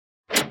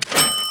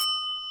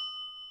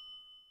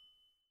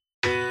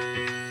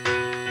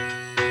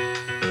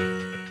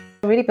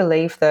really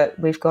believe that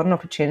we've got an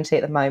opportunity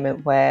at the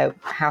moment where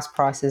house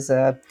prices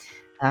are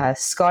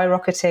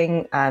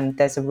skyrocketing and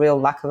there's a real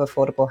lack of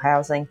affordable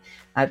housing.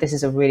 This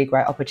is a really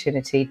great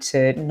opportunity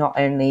to not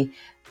only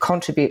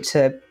contribute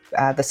to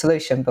the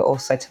solution, but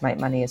also to make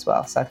money as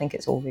well. So I think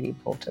it's all really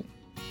important.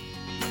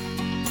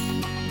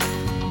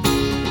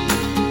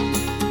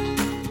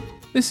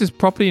 This is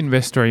Property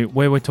Investory,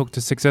 where we talk to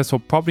successful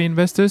property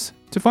investors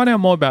to find out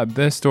more about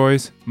their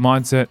stories,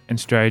 mindset, and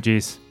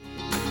strategies.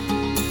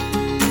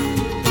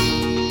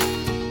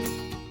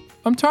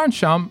 I'm Taran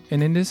Shum,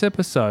 and in this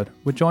episode,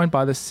 we're joined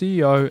by the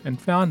CEO and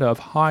founder of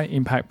High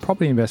Impact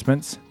Property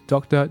Investments,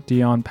 Dr.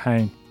 Dionne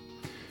Payn.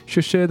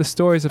 She'll share the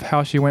stories of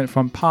how she went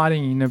from partying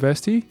in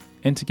university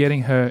into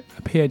getting her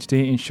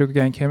PhD in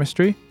sugarcane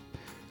chemistry,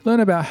 learn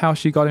about how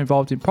she got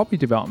involved in property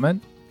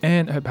development,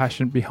 and her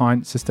passion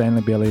behind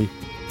sustainability.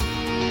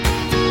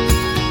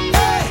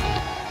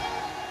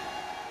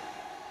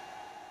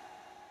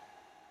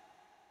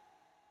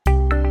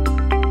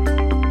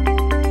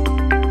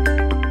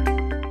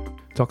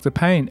 Dr.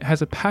 Payn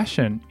has a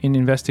passion in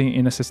investing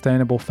in a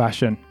sustainable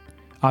fashion.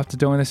 After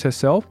doing this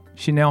herself,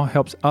 she now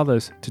helps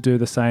others to do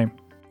the same.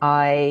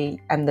 I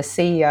am the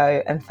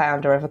CEO and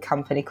founder of a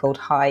company called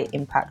High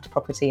Impact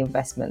Property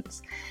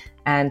Investments,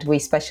 and we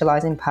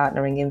specialise in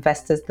partnering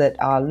investors that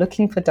are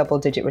looking for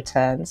double-digit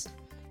returns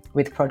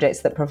with projects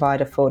that provide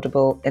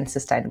affordable and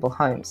sustainable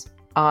homes.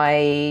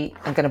 I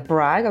am going to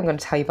brag. I'm going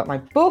to tell you about my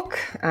book.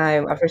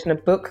 I've written a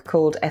book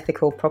called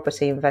Ethical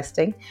Property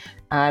Investing,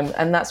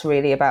 and that's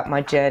really about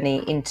my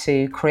journey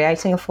into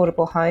creating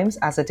affordable homes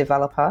as a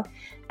developer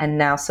and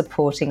now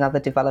supporting other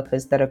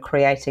developers that are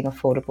creating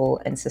affordable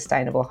and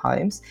sustainable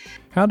homes.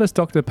 How does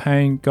Dr.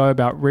 Payn go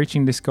about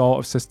reaching this goal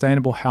of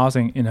sustainable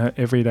housing in her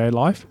everyday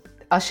life?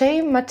 I'll show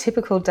you my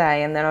typical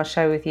day and then I'll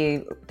share with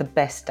you the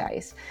best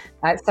days.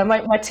 So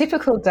my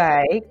typical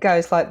day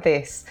goes like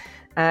this.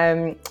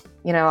 I'll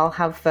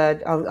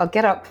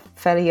get up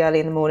fairly early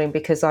in the morning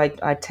because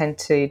I tend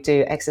to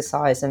do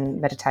exercise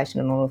and meditation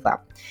and all of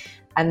that.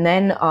 And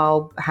then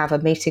I'll have a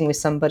meeting with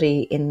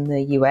somebody in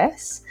the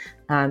US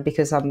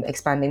because I'm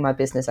expanding my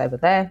business over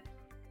there.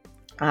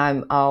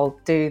 I'll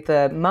do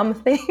the mum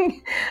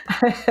thing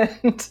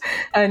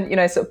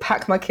and sort of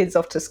pack my kids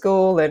off to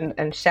school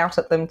and shout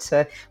at them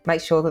to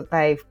make sure that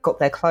they've got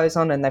their clothes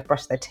on and they've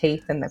brushed their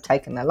teeth and they've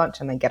taken their lunch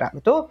and then get out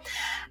the door.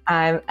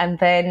 And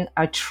then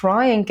I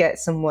try and get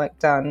some work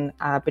done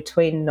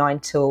between 9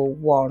 till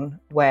 1,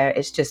 where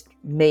it's just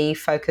me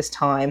focused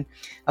time.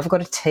 I've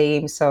got a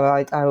team, so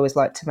I always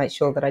like to make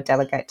sure that I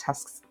delegate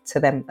tasks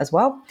to them as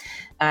well.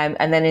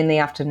 And then in the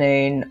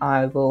afternoon,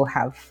 I will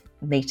have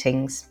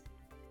meetings.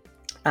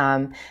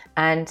 That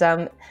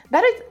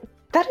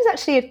is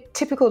actually a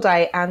typical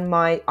day and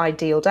my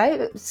ideal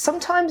day.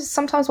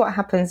 Sometimes what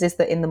happens is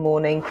that in the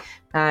morning,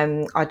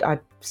 I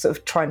sort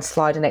of try and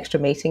slide an extra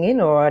meeting in,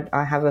 or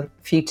I have a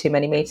few too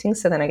many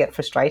meetings, so then I get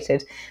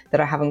frustrated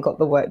that I haven't got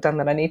the work done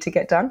that I need to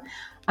get done.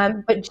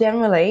 But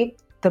generally,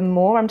 the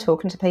more I'm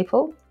talking to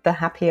people, the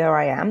happier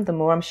I am. The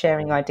more I'm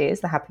sharing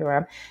ideas, the happier I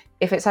am.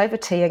 If it's over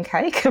tea and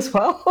cake as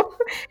well,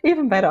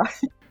 even better.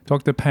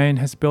 Dr. Payn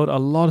has built a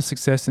lot of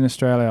success in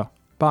Australia,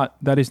 but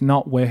that is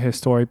not where her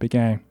story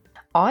began.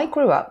 I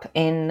grew up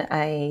in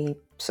a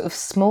sort of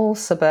small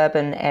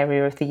suburban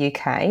area of the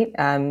UK.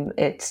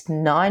 It's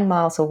 9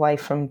 miles away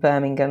from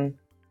Birmingham.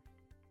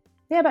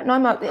 Yeah, about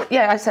 9 miles.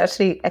 Yeah, it's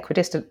actually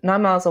equidistant.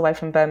 9 miles away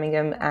from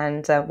Birmingham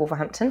and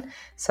Wolverhampton.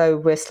 So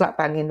we're slap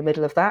bang in the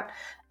middle of that.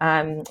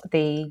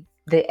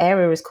 The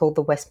area is called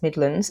the West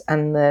Midlands,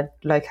 and the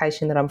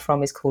location that I'm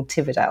from is called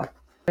Tividale.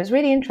 It was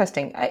really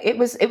interesting. It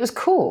was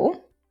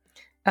cool.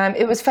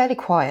 It was fairly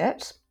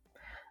quiet.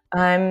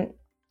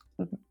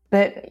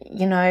 But,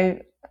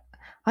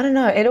 I don't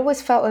know, it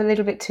always felt a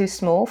little bit too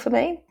small for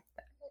me.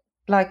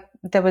 Like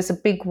there was a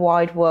big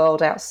wide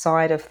world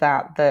outside of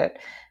that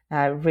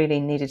really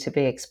needed to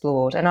be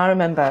explored. And I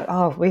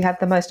remember, we had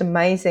the most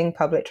amazing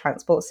public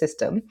transport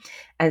system.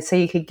 And so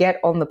you could get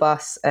on the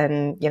bus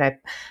and,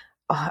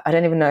 I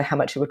don't even know how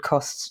much it would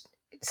cost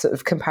sort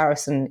of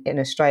comparison in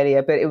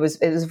Australia, but it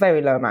was a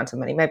very low amount of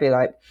money, maybe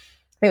like,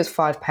 I think it was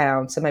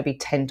 £5, so maybe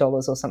 $10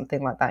 or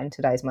something like that in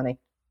today's money.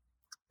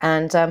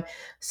 And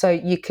so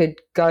you could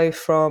go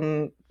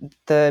from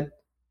the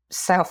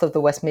south of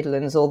the West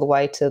Midlands all the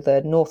way to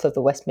the north of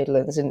the West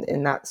Midlands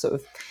in that sort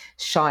of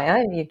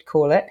shire, you'd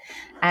call it.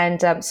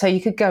 And so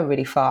you could go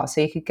really far. So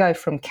you could go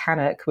from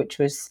Cannock, which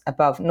was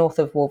north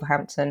of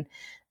Wolverhampton,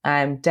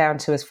 down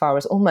to as far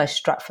as almost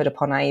Stratford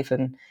upon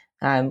Avon,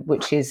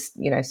 which is,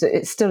 so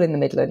it's still in the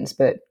Midlands,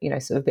 but,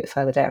 sort of a bit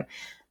further down.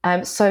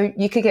 So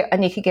you could get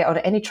on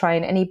any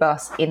train, any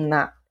bus in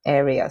that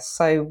area.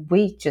 So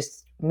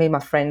me and my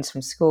friends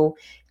from school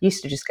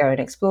used to just go and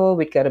explore.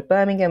 We'd go to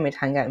Birmingham, we'd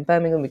hang out in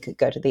Birmingham, we could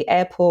go to the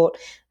airport.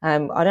 I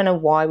don't know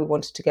why we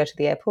wanted to go to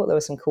the airport. There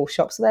were some cool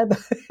shops there, but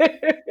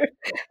it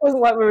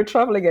wasn't like we were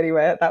travelling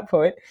anywhere at that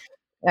point.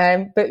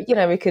 But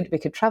we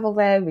could travel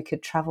there, we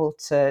could travel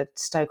to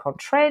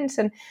Stoke-on-Trent,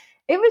 and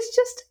it was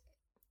just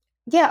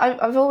Yeah,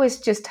 I've always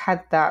just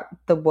had that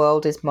the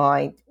world is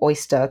my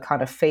oyster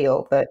kind of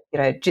feel that,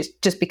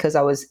 just because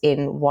I was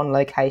in one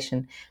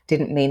location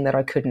didn't mean that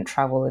I couldn't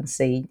travel and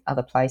see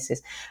other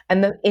places.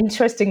 And the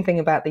interesting thing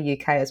about the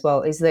UK as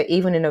well is that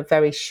even in a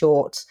very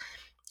sort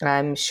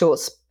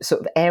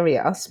of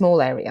area,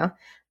 small area,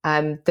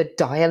 the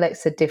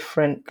dialects are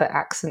different, the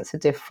accents are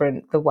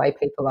different, the way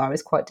people are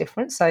is quite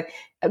different. So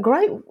a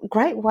great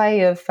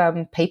way of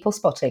people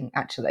spotting,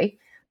 actually.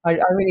 I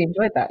really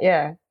enjoyed that,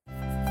 yeah.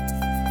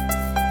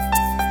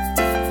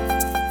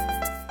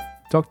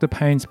 Dr.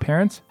 Payn's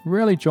parents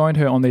rarely joined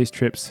her on these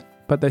trips,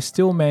 but they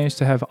still managed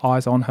to have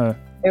eyes on her.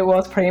 It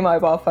was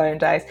pre-mobile phone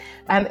days,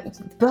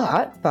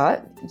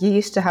 but you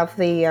used to have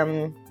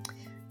the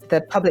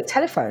public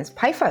telephones,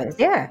 payphones,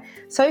 yeah.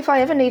 So if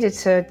I ever needed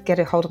to get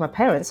a hold of my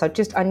parents,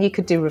 and you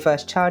could do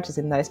reverse charges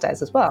in those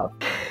days as well.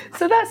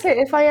 So that's it.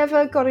 If I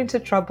ever got into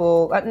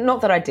trouble, not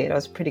that I did, I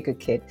was a pretty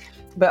good kid,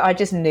 but I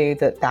just knew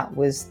that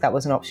was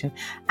an option.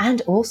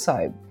 And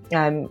also,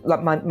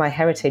 like my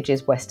heritage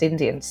is West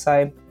Indian,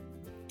 so.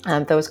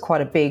 There was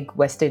quite a big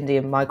West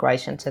Indian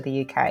migration to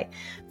the UK,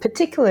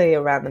 particularly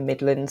around the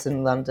Midlands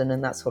and London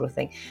and that sort of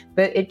thing.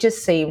 But it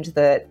just seemed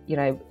that,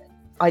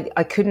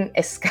 I couldn't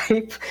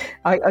escape.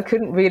 I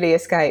couldn't really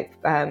escape,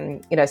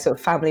 sort of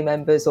family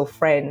members or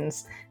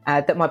friends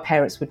that my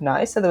parents would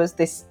know. So there was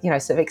this,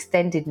 sort of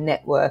extended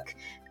network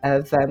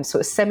of sort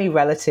of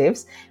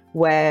semi-relatives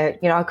where,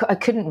 I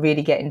couldn't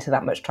really get into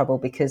that much trouble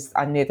because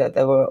I knew that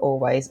there were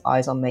always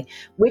eyes on me,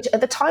 which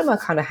at the time I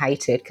kind of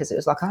hated because it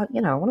was like, I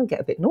want to get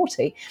a bit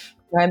naughty.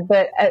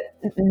 But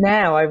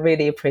now I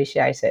really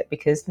appreciate it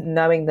because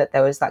knowing that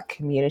there was that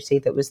community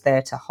that was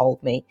there to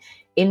hold me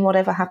in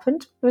whatever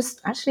happened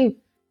was actually,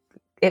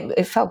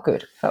 it felt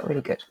good. It felt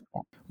really good.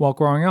 Yeah. While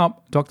growing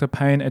up, Dr.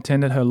 Payn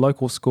attended her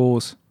local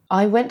schools.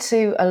 I went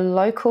to a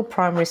local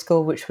primary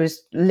school, which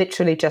was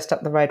literally just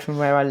up the road from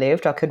where I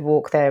lived. I could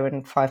walk there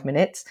in 5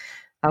 minutes.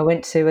 I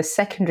went to a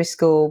secondary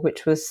school,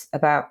 which was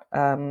about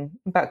a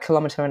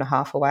kilometre and a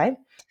half away.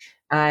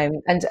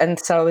 And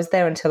so I was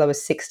there until I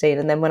was 16.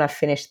 And then when I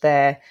finished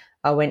there,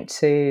 I went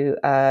to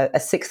a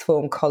sixth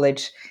form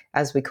college,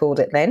 as we called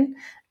it then.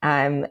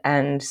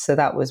 And so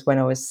that was when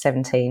I was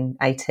 17,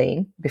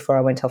 18, before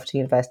I went off to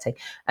university.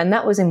 And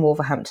that was in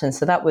Wolverhampton.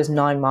 So that was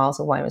 9 miles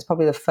away. It was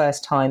probably the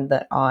first time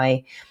that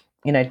I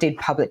did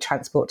public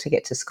transport to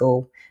get to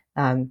school,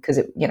 because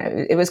it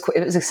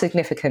was a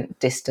significant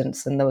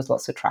distance and there was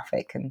lots of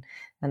traffic and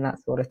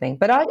that sort of thing.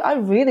 But I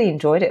really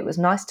enjoyed it. It was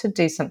nice to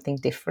do something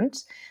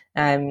different.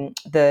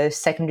 The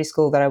secondary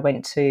school that I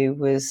went to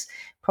was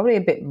probably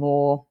a bit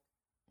more.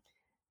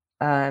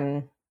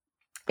 I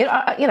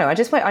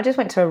just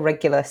went to a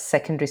regular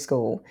secondary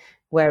school,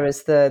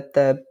 whereas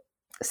the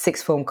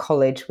sixth form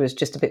college was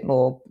just a bit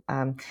more.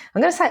 I'm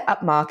going to say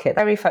upmarket.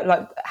 Very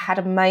had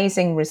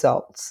amazing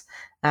results.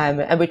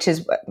 And which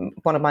is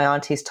one of my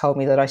aunties told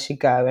me that I should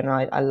go, and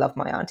I love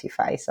my auntie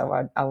Faye,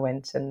 so I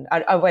went and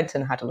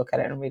had a look at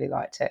it and really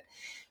liked it.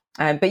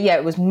 But yeah,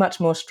 it was much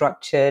more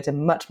structured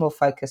and much more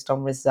focused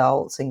on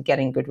results and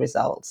getting good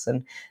results,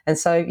 and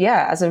so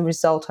yeah, as a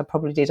result, I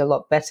probably did a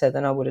lot better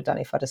than I would have done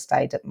if I'd have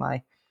stayed at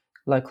my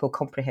local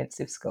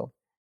comprehensive school.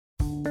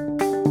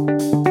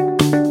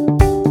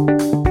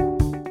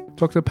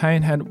 Dr.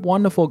 Payn had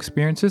wonderful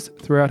experiences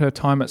throughout her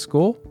time at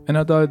school, and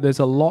although there's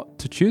a lot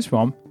to choose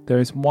from, there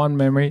is one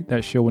memory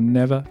that she will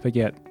never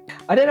forget.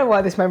 I don't know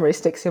why this memory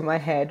sticks in my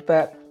head,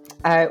 but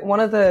one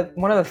of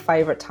the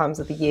favourite times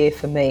of the year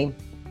for me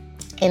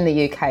in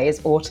the UK is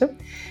autumn,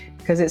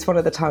 because it's one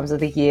of the times of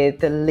the year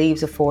the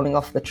leaves are falling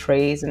off the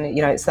trees, and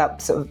it's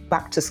that sort of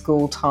back to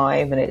school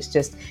time, and it's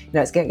just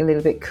it's getting a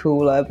little bit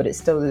cooler, but it's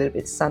still a little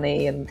bit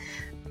sunny. And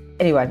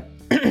anyway,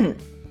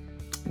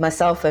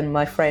 myself and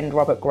my friend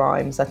Robert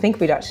Grimes, I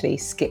think we'd actually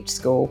skipped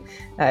school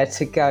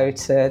to go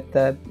to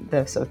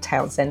the sort of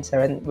town centre,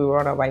 and we were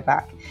on our way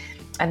back.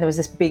 And there was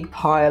this big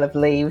pile of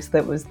leaves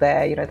that was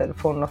there, that had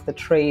fallen off the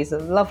trees,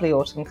 and lovely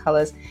autumn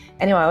colours.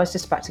 Anyway, I was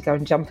just about to go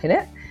and jump in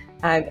it,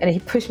 and he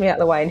pushed me out of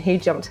the way and he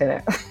jumped in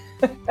it.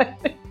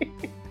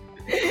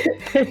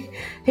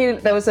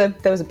 There was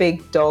a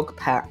big dog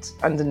pat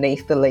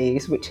underneath the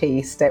leaves, which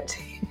he stepped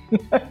in.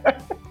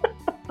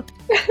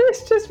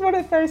 It's just one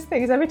of those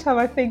things. Every time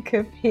I think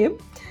of him,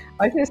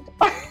 I just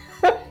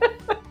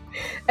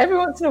every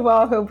once in a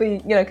while he'll be,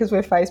 because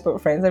we're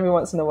Facebook friends, every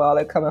once in a while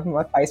he'll come up on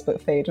my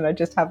Facebook feed and I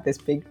just have this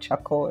big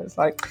chuckle. It's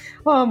like,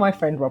 oh, my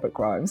friend Robert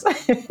Grimes.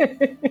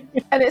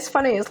 And it's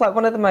funny, it's like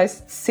one of the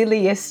most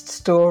silliest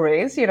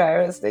stories,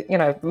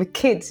 with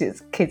kids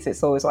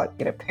it's always like,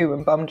 poo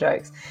and bum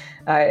jokes.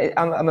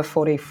 I'm a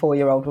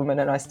 44-year-old woman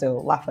and I still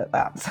laugh at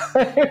that.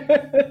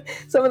 So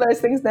some of those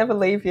things never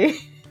leave you.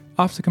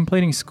 After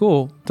completing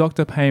school,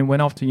 Dr. Payn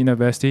went off to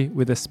university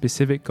with a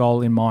specific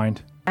goal in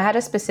mind. I had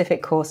a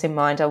specific course in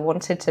mind. I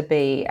wanted to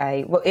be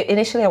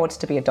initially I wanted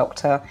to be a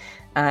doctor.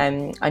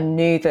 I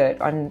knew that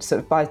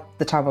by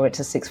the time I went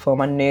to sixth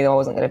form, I knew I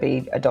wasn't going to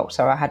be a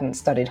doctor. I hadn't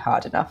studied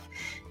hard enough.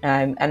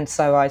 And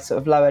so I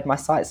sort of lowered my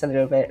sights a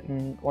little bit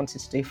and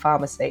wanted to do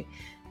pharmacy.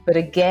 But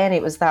again,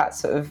 it was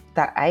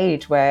that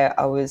age where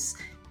I was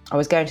I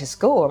was going to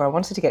school and I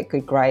wanted to get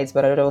good grades,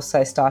 but I'd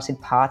also started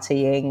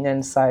partying.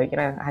 And so,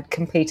 I had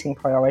competing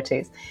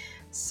priorities.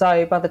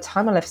 So by the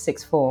time I left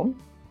sixth form,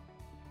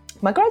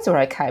 my grades were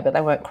okay, but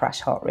they weren't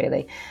crash hot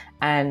really.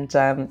 And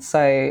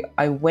so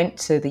I went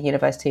to the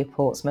University of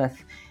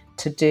Portsmouth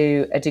to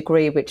do a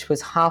degree which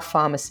was half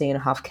pharmacy and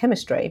half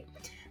chemistry,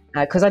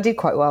 because I did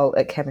quite well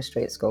at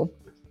chemistry at school.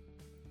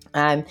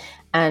 And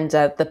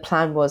the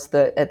plan was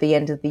that at the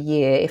end of the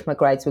year, if my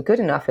grades were good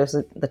enough, it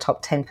was the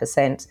top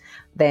 10%,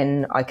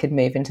 then I could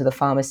move into the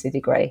pharmacy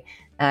degree.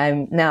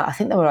 Now, I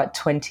think there were like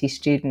 20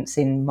 students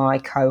in my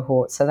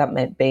cohort, so that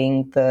meant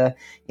being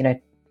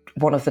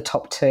one of the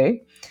top two.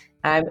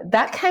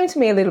 That came to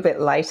me a little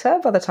bit later.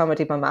 By the time I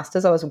did my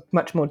master's, I was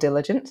much more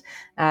diligent.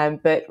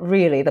 But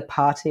really, the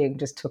partying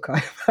just took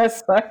over.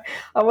 So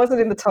I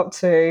wasn't in the top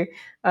two.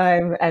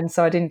 And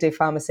so I didn't do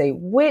pharmacy,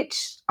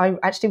 which I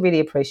actually really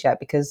appreciate,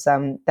 because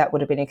that would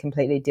have been a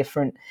completely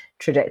different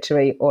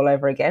trajectory all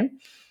over again.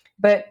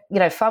 But,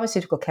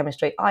 pharmaceutical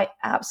chemistry, I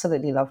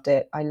absolutely loved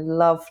it. I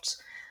loved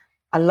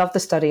the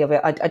study of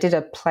it. I did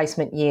a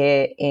placement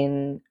year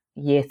in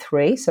year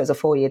 3, so it was a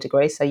 4-year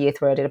degree. So year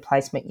 3 I did a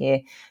placement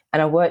year,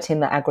 and I worked in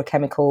the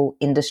agrochemical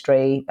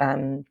industry.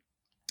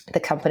 The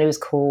company was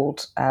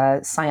called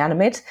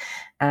Cyanamid,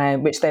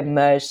 which then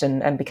merged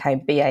and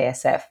became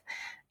BASF.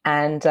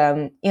 And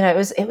it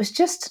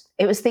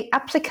was the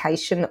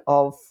application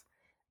of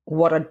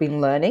what I'd been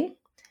learning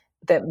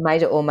that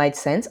made it all made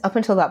sense. Up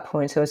until that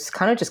point, I was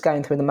kind of just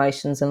going through the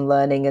motions and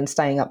learning and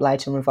staying up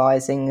late and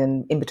revising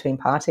and in between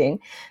partying.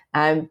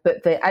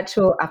 But the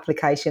actual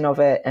application of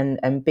it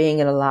and being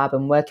in a lab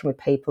and working with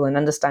people and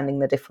understanding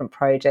the different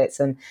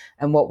projects and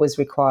what was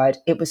required,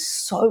 it was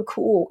so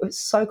cool. It was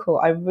so cool.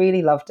 I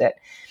really loved it.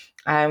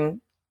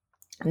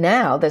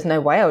 Now, there's no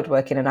way I would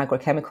work in an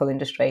agrochemical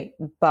industry,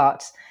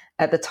 but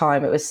at the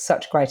time, it was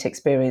such great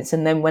experience.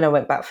 And then when I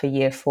went back for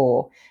year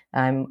 4,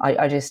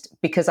 I just,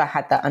 because I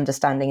had that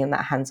understanding and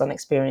that hands-on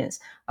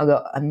experience, I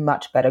got a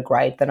much better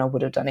grade than I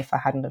would have done if I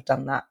hadn't have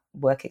done that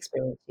work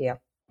experience here.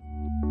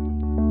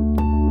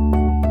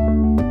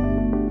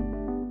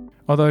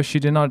 Although she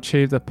did not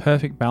achieve the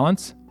perfect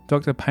balance,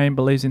 Dr. Payn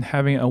believes in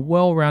having a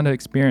well-rounded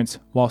experience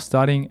while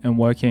studying and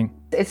working.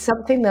 It's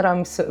something that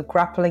I'm sort of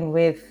grappling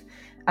with.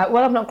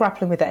 I'm not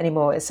grappling with it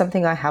anymore. It's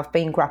something I have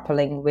been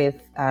grappling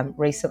with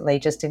recently,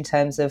 just in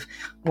terms of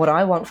what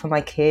I want for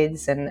my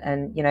kids. And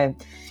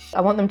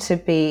I want them to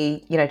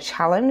be,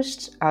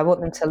 challenged. I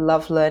want them to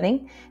love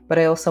learning, but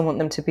I also want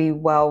them to be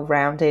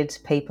well-rounded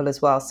people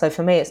as well. So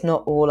for me, it's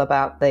not all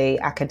about the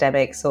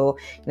academics or,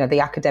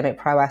 the academic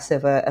prowess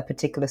of a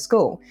particular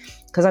school.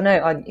 Because I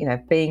know,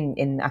 being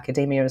in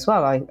academia as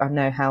well, I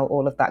know how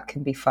all of that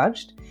can be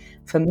fudged.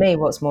 For me,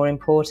 what's more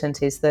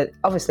important is that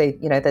obviously,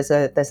 there's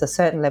a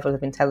certain level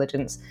of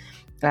intelligence.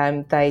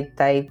 But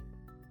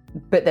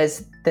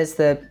there's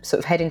the sort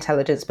of head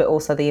intelligence, but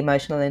also the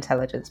emotional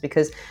intelligence,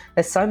 because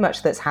there's so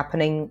much that's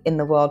happening in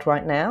the world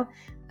right now.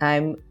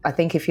 I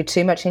think if you're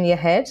too much in your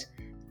head,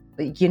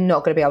 you're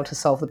not going to be able to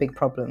solve the big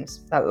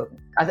problems. I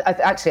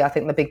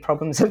think the big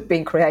problems have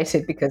been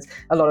created because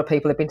a lot of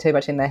people have been too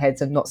much in their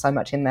heads and not so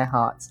much in their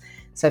hearts.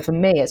 So for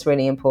me, it's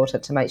really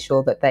important to make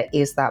sure that there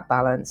is that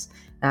balance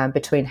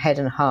between head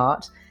and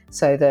heart,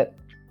 so that,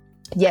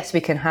 yes, we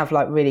can have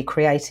like really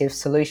creative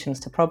solutions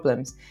to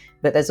problems,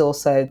 but there's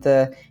also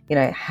the,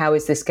 how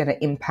is this going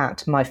to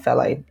impact my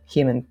fellow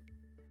human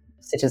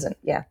citizen?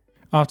 Yeah.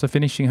 After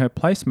finishing her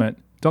placement,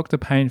 Dr.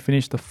 Payn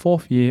finished the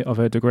 4th year of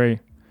her degree.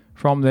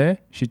 From there,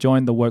 she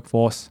joined the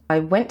workforce. I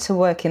went to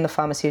work in the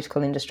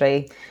pharmaceutical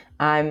industry,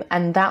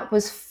 and that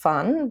was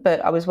fun, but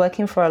I was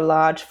working for a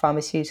large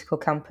pharmaceutical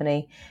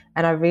company,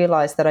 and I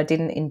realised that I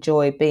didn't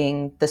enjoy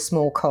being the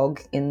small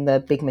cog in the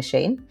big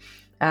machine.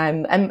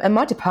 And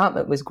my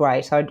department was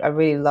great. I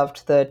really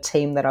loved the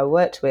team that I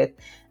worked with,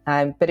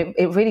 but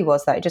it really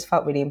was that. It just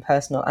felt really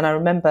impersonal. And I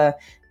remember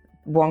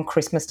one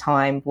Christmas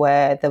time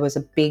where there was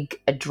a big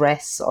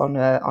address on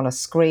a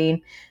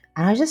screen,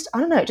 and I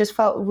don't know, it just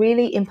felt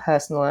really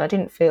impersonal, and I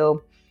didn't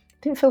feel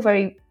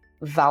very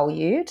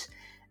valued,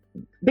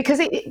 because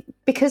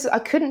I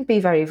couldn't be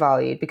very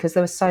valued because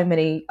there were so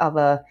many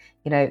other,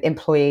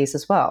 employees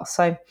as well.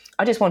 So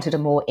I just wanted a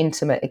more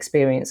intimate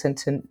experience and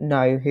to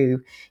know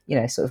who,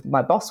 sort of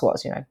my boss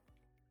was,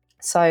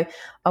 So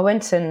I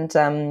went and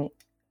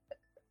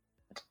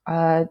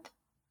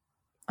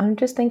I'm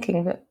just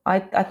thinking that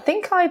I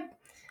think I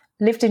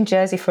lived in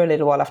Jersey for a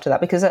little while after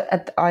that, because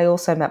I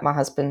also met my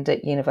husband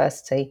at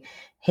university.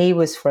 He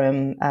was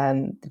from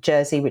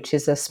Jersey, which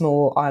is a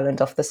small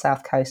island off the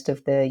south coast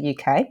of the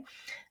UK.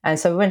 And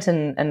so we went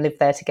and lived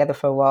there together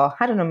for a while,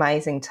 had an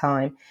amazing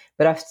time,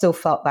 but I still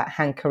felt that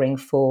hankering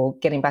for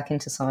getting back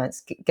into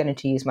science, getting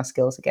to use my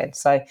skills again.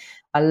 So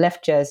I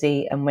left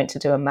Jersey and went to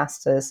do a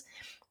master's.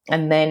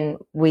 And then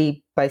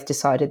we both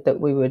decided that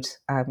we would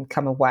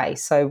come away.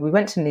 So we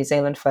went to New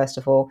Zealand, first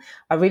of all.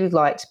 I really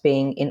liked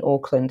being in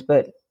Auckland,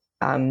 but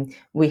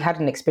we had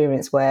an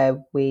experience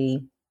where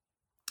we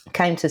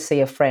came to see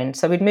a friend.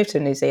 So we'd moved to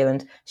New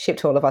Zealand,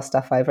 shipped all of our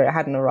stuff over. It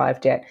hadn't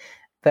arrived yet.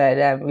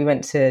 But we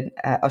went to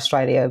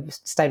Australia,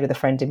 stayed with a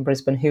friend in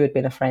Brisbane who had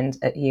been a friend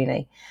at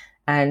uni.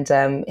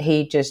 And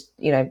he just,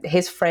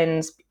 his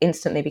friends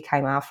instantly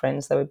became our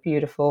friends. They were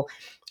beautiful.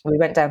 We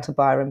went down to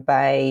Byron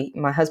Bay.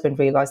 My husband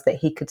realised that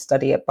he could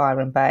study at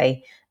Byron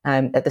Bay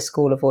at the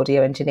School of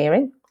Audio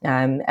Engineering.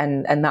 And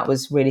that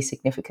was really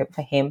significant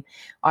for him.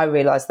 I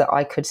realised that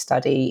I could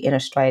study in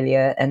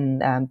Australia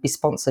and be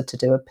sponsored to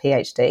do a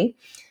PhD.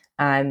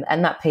 And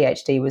that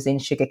PhD was in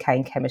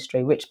sugarcane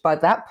chemistry, which by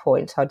that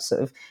point I'd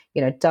sort of,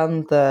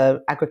 done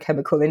the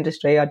agrochemical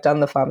industry, I'd done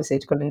the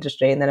pharmaceutical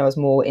industry, and then I was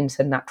more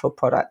into natural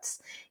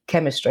products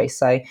chemistry.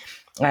 So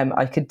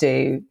I could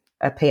do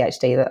a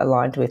PhD that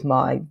aligned with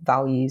my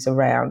values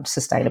around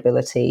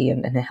sustainability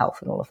and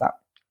health and all of that.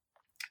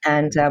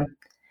 And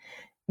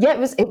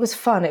it was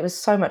fun. It was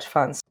so much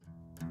fun.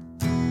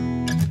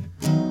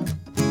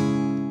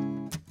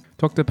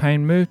 Dr.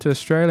 Payn moved to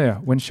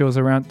Australia when she was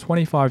around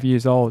 25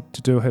 years old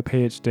to do her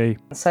PhD.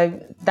 So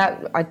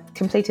that I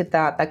completed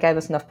that. That gave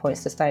us enough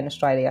points to stay in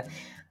Australia.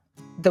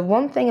 The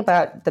one thing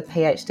about the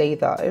PhD,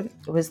 though,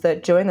 was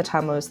that during the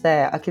time I was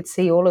there, I could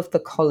see all of the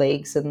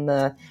colleagues and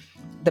the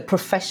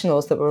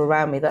professionals that were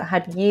around me that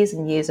had years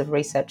and years of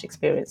research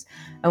experience.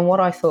 And what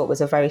I thought was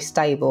a very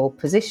stable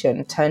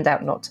position turned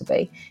out not to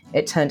be.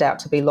 It turned out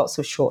to be lots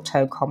of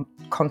short-term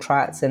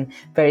contracts and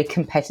very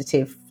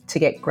competitive to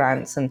get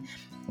grants. And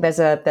there's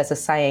a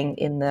saying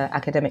in the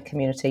academic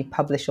community,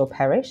 publish or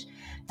perish.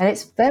 And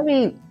it's to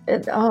me,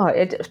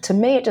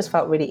 it just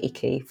felt really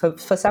icky. For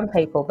some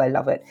people, they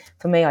love it.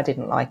 For me, I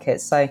didn't like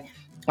it. So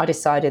I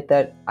decided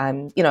that,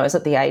 I was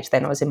at the age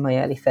then, I was in my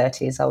early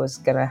 30s, I was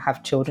going to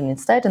have children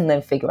instead and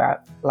then figure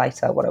out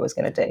later what I was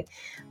going to do.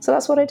 So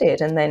that's what I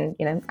did. And then,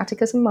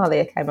 Atticus and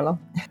Malia came along.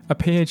 A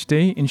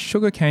PhD in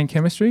sugarcane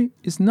chemistry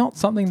is not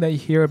something that you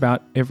hear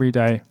about every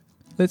day.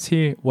 Let's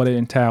hear what it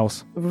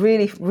entails.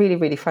 Really, really,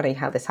 really funny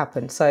how this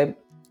happened. So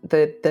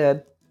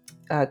the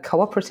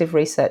Cooperative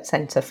Research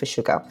Centre for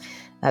Sugar,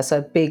 so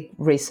a big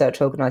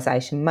research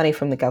organisation, money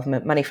from the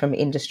government, money from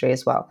industry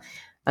as well.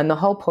 And the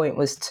whole point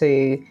was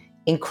to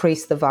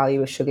increase the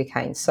value of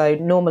sugarcane. So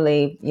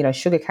normally,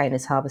 sugarcane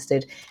is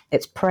harvested,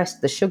 it's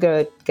pressed, the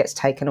sugar gets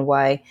taken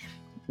away,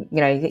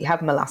 you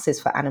have molasses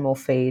for animal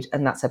feed,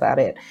 and that's about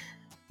it.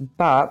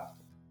 But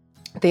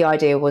the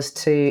idea was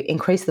to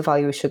increase the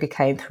value of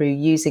sugarcane through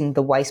using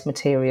the waste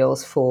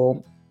materials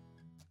for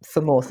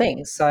more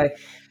things. So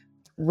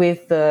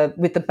with the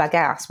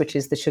bagasse, which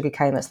is the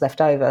sugarcane that's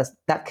left over,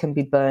 that can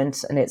be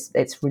burnt and it's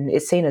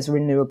seen as a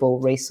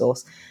renewable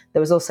resource. There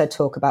was also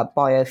talk about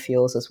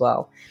biofuels as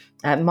well.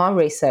 My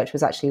research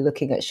was actually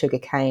looking at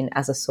sugarcane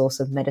as a source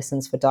of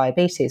medicines for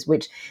diabetes,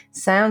 which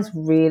sounds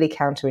really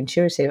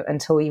counterintuitive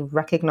until you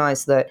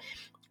recognise that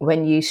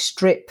when you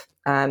strip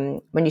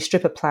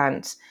a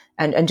plant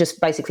and just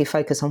basically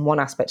focus on one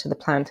aspect of the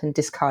plant and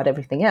discard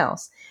everything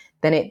else,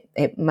 then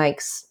it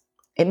makes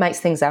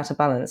things out of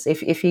balance.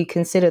 If you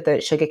consider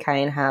that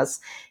sugarcane has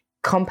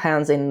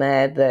compounds in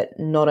there that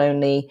not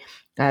only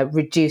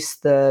reduce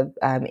the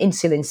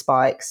insulin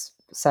spikes,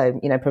 so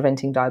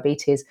preventing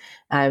diabetes,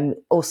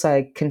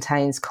 also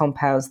contains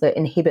compounds that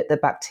inhibit the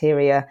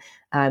bacteria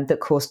that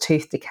cause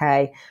tooth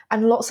decay,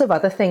 and lots of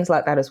other things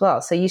like that as well.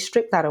 So you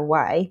strip that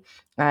away,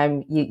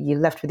 you're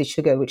left with the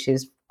sugar, which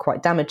is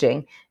quite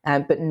damaging,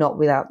 but not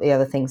without the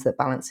other things that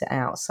balance it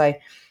out. So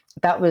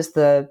that was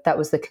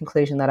the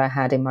conclusion that I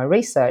had in my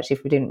research.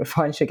 If we didn't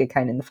refine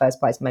sugarcane in the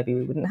first place, maybe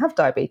we wouldn't have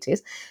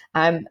diabetes.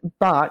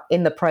 But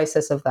in the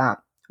process of that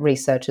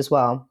research as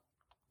well,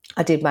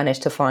 I did manage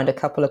to find a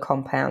couple of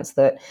compounds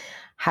that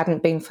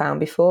hadn't been found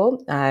before,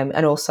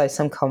 and also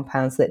some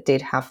compounds that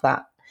did have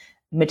that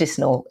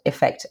medicinal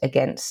effect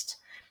against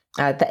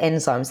the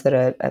enzymes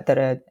that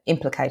are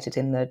implicated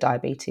in the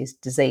diabetes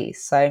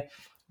disease. So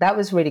that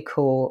was really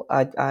cool.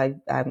 I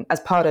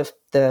as part of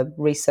the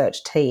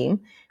research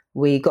team,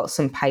 we got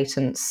some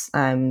patents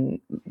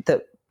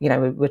that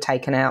were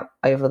taken out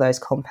over those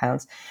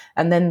compounds,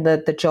 and then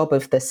the job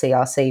of the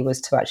CRC was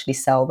to actually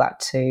sell that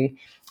to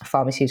a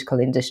pharmaceutical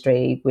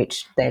industry,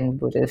 which then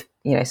would have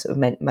sort of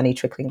meant money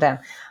trickling down.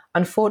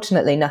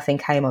 Unfortunately, nothing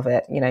came of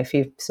it. If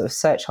you sort of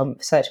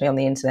search me on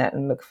the internet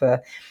and look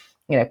for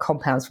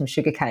compounds from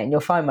sugarcane, you'll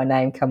find my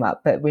name come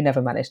up, but we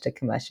never managed to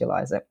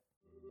commercialize it.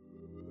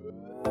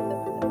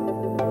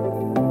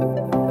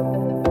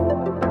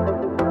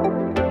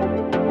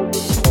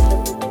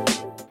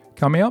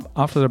 Coming up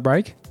after the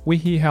break, we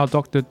hear how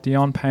Dr.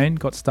 Dionne Payn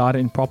got started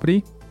in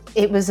property.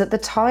 It was at the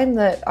time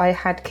that I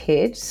had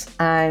kids,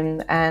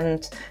 and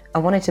I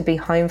wanted to be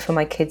home for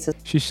my kids.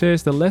 She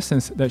shares the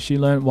lessons that she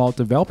learned while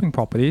developing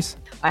properties.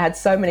 I had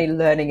so many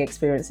learning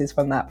experiences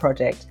from that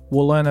project.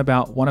 We'll learn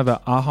about one of her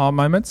aha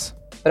moments.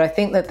 But I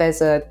think that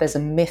there's a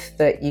myth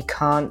that you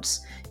can't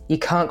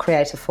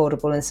create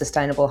affordable and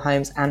sustainable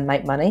homes and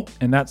make money.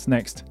 And that's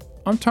next.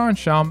 I'm Tyrone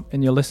Shum,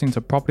 and you're listening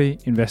to Property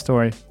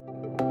Investory.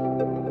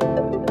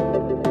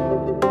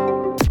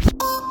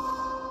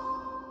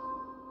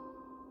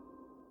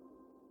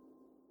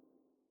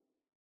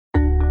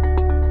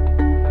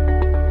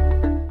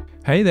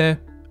 Hey there.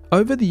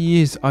 Over the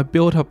years, I've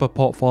built up a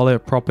portfolio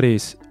of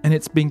properties, and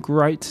it's been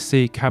great to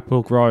see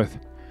capital growth.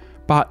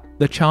 But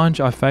the challenge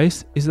I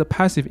face is the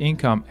passive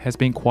income has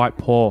been quite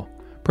poor,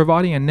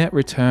 providing a net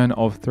return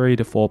of 3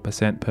 to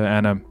 4% per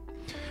annum.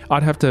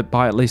 I'd have to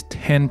buy at least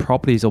 10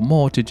 properties or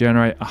more to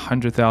generate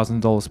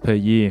 $100,000 per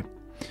year.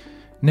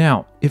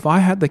 Now, if I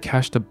had the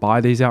cash to buy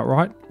these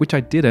outright, which I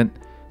didn't,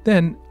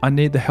 then I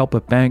need the help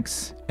of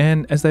banks,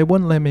 and as they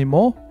wouldn't lend me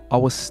more, I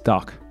was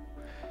stuck.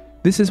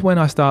 This is when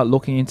I start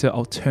looking into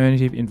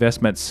alternative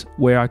investments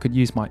where I could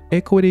use my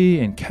equity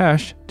and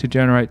cash to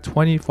generate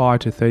 25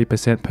 to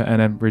 30% per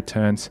annum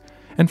returns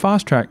and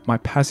fast track my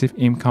passive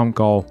income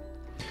goal.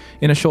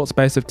 In a short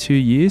space of 2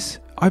 years,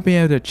 I've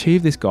been able to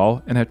achieve this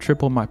goal and have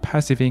tripled my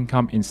passive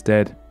income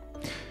instead.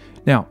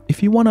 Now,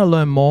 if you want to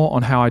learn more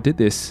on how I did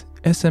this,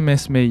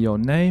 SMS me your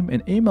name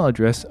and email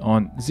address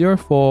on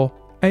 04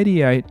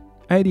 88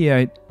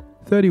 88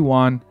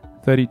 31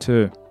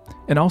 32.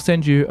 And I'll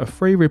send you a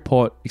free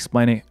report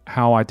explaining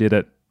how I did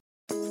it.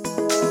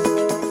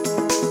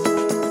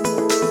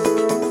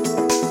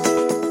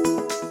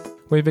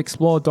 We've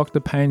explored Dr.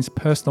 Payn's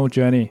personal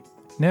journey.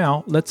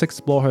 Now, let's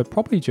explore her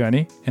property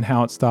journey and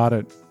how it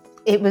started.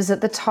 It was at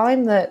the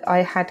time that I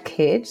had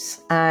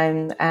kids,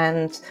 and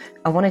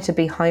I wanted to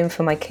be home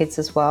for my kids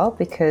as well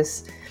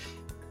because,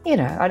 you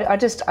know, I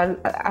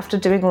after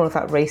doing all of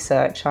that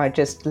research, I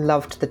just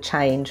loved the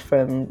change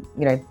from,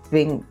 you know,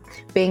 being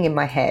in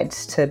my head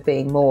to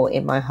being more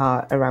in my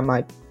heart around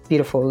my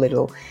beautiful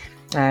little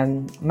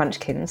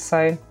munchkins.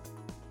 So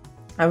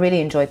I really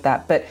enjoyed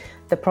that. But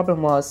the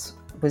problem was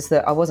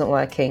that I wasn't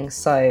working.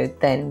 So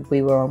then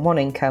we were on one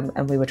income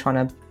and we were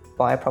trying to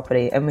buy a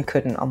property and we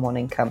couldn't on one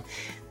income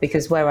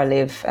because where I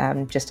live,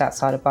 just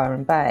outside of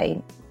Byron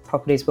Bay,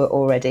 properties were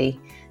already,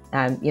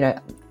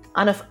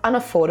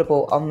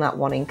 unaffordable on that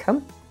one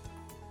income.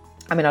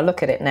 I mean, I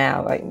look at it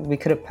now, like we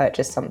could have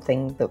purchased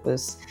something that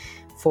was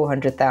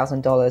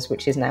 $400,000,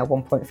 which is now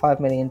 $1.5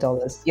 million.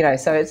 You know,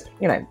 so it's,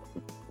 you know,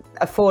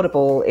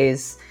 affordable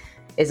is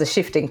a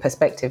shifting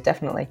perspective,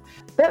 definitely.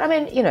 But I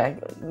mean, you know,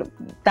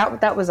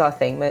 that was our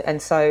thing.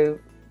 And so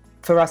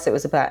for us, it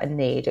was about a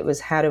need. It was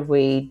how do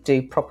we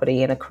do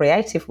property in a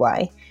creative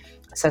way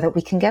so that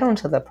we can get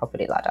onto the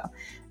property ladder.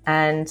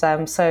 And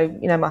so,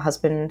 you know, my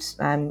husband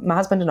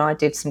and I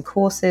did some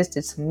courses,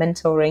 did some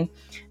mentoring.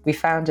 We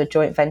found a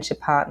joint venture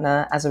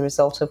partner as a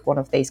result of one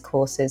of these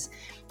courses.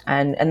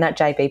 And that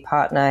JV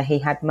partner, he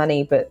had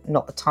money but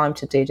not the time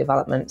to do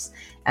developments.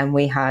 And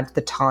we had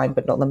the time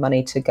but not the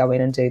money to go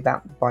in and do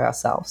that by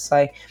ourselves.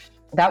 So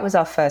that was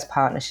our first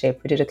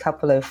partnership. We did a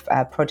couple of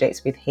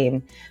projects with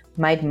him,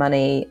 made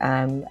money.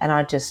 And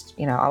I just,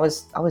 you know, I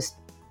was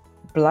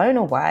blown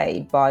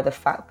away by the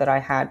fact that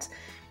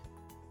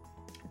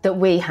so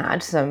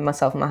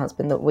myself and my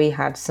husband, that we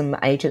had some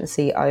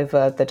agency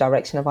over the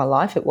direction of our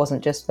life. It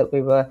wasn't just that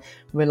we were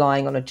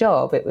relying on a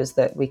job, it was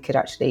that we could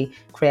actually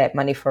create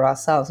money for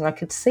ourselves. And I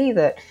could see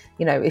that,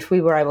 you know, if we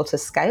were able to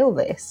scale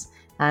this,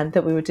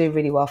 that we would do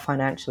really well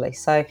financially.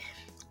 So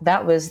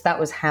that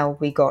was how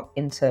we got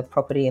into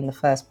property in the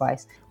first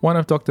place. One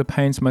of Dr.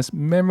 Payn's most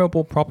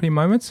memorable property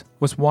moments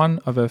was one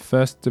of her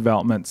first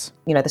developments.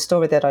 You know, the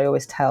story that I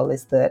always tell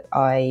is that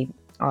I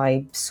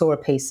saw a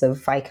piece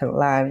of vacant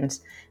land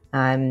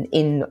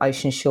in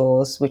Ocean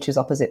Shores, which was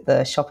opposite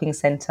the shopping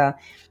centre.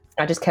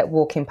 I just kept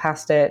walking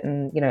past it,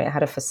 and, you know, it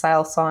had a for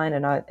sale sign.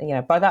 And I, you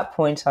know, by that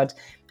point I'd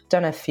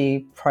done a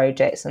few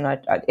projects, and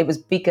it was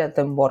bigger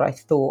than what I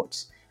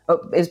thought.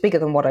 It was bigger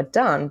than what I'd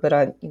done, but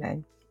I, you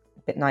know, a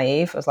bit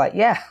naive. I was like,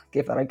 yeah,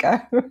 give that a go.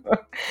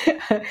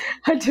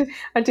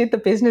 I did the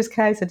business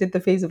case, I did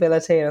the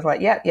feasibility, and I was like,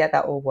 yeah,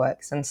 that all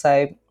works. And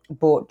so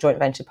brought joint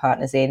venture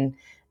partners in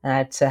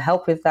to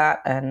help with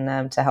that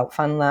and to help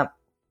fund that.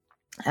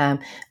 And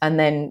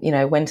then, you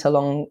know, went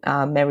along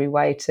our merry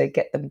way to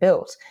get them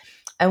built.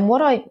 And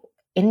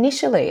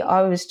initially,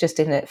 I was just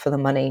in it for the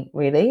money,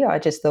 really. I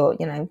just thought,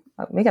 you know,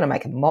 we're going to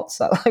make a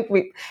mozza. Like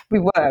we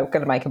were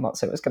going to make a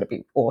mozza. It was going to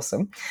be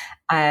awesome.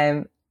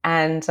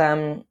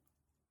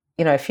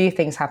 You know, a few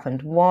things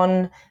happened.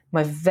 One,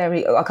 I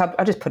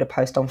just put a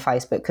post on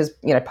Facebook because,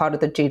 you know, part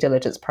of the due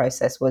diligence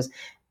process was,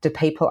 do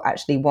people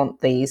actually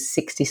want these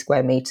 60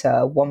 square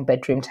metre, one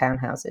bedroom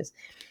townhouses?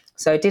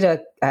 So I did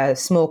a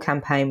small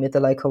campaign with the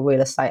local real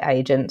estate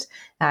agent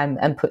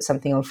and put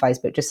something on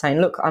Facebook just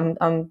saying, look,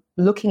 I'm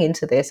looking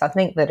into this. I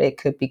think that it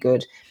could be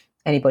good.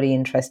 Anybody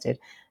interested?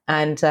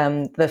 And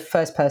the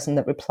first person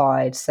that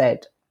replied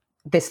said,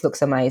 this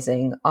looks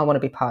amazing. I want to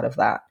be part of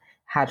that.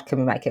 How can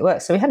we make it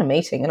work? So we had a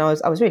meeting, and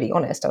I was really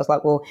honest. I was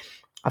like, well,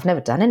 I've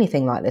never done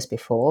anything like this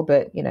before,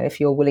 but, you know,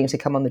 if you're willing to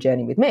come on the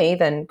journey with me,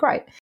 then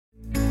great.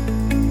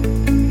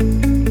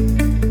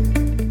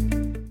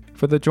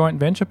 For the joint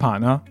venture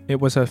partner, it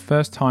was her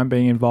first time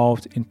being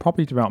involved in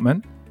property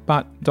development,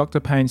 but Dr.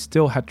 Payn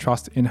still had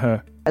trust in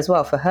her as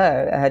well. For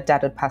her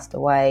dad had passed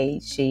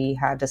away. She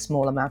had a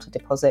small amount of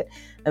deposit,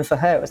 and for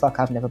her it was like,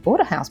 I've never bought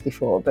a house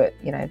before, but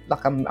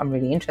like I'm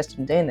really interested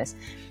in doing this.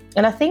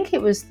 And I think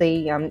it was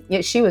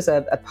she was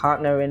a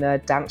partner in a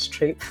dance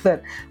troupe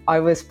that I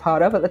was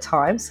part of at the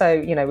time. So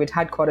we'd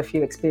had quite a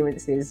few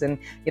experiences, and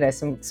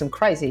some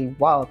crazy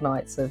wild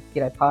nights of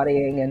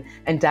partying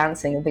and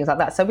dancing and things like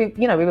that. So we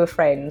were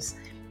friends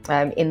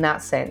in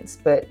that sense.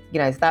 But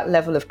that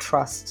level of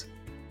trust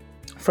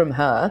from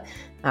her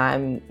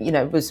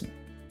was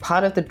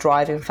part of the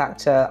driving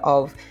factor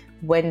of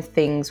when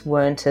things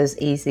weren't as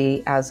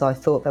easy as I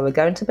thought they were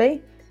going to be.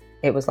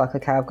 It was like,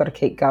 okay, I've got to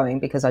keep going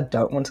because I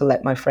don't want to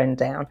let my friend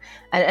down.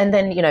 And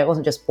then, it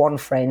wasn't just one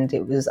friend,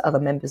 it was other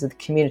members of the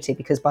community,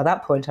 because by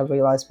that point I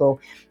realised, well,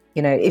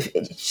 if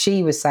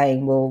she was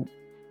saying, well,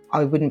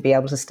 I wouldn't be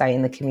able to stay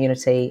in the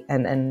community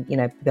and be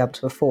able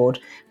to afford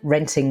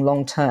renting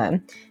long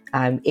term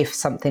if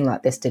something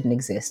like this didn't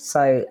exist.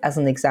 So as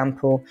an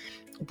example,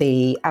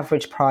 the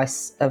average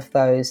price of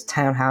those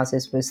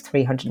townhouses was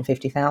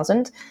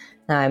 $350,000.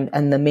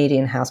 And the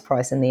median house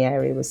price in the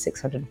area was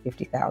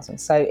 $650,000.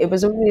 So it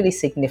was a really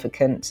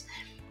significant,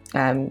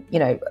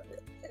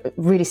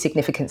 really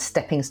significant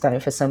stepping stone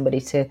for somebody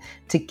to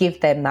give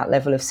them that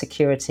level of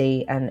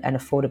security and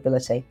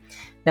affordability.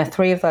 Now,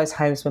 3 of those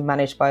homes were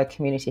managed by a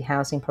community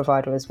housing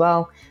provider as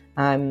well,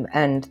 and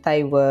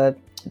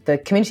the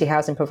community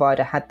housing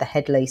provider had the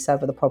head lease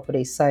over the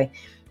properties, so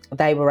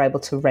they were able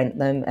to rent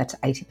them at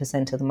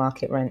 80% of the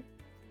market rent.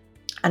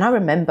 And I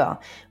remember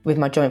with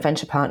my joint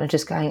venture partner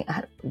just going,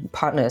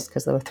 partners,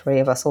 because there were 3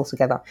 of us all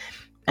together,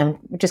 and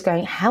just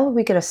going, how are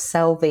we going to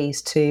sell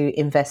these to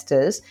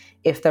investors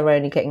if they're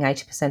only getting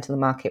 80% of the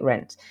market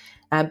rent?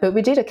 But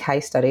we did a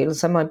case study.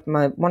 So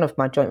one of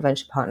my joint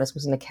venture partners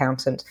was an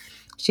accountant.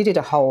 She did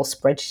a whole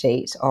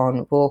spreadsheet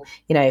on, well,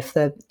 if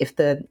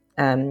the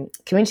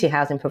community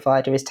housing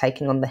provider is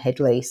taking on the head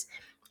lease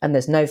and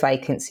there's no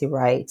vacancy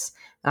rates,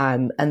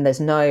 and there's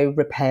no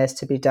repairs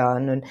to be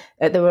done, and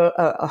there were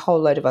a whole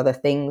load of other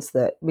things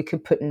that we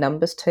could put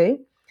numbers to.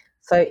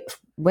 So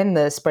when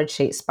the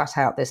spreadsheet spat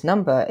out this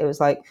number, it was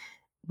like,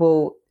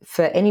 well,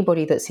 for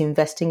anybody that's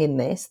investing in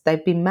this,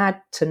 they'd be mad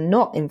to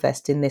not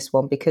invest in this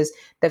one because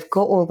they've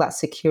got all that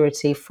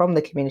security from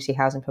the community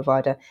housing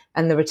provider,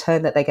 and the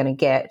return that they're going to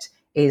get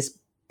is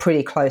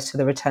pretty close to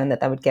the return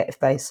that they would get if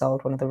they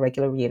sold one of the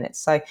regular units.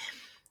 So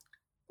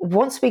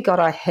once we got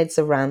our heads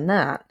around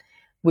that,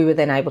 we were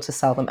then able to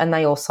sell them, and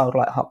they all sold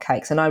like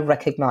hotcakes. And I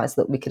recognised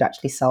that we could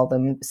actually sell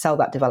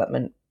that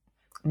development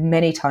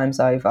many times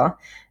over.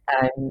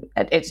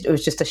 It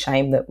was just a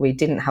shame that we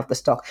didn't have the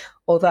stock.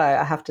 Although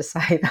I have to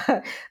say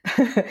that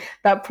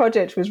that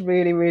project was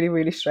really, really,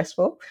 really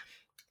stressful.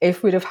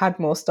 If we'd have had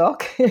more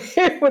stock,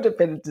 it would have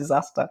been a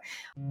disaster.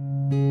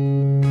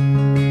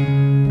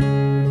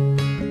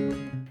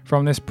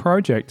 From this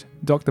project,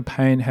 Dr.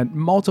 Payn had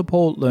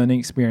multiple learning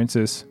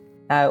experiences.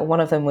 One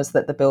of them was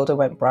that the builder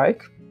went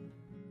broke.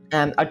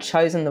 I'd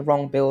chosen the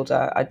wrong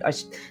builder.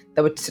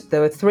 There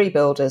were 3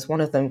 builders. One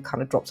of them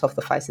kind of dropped off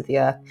the face of the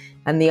earth,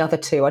 and the other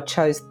 2, I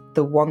chose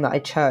the one that I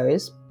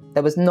chose.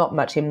 There was not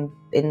much in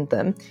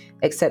them,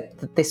 except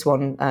that this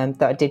one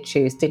that I did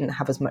choose didn't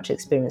have as much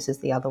experience as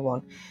the other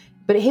one.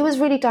 But he was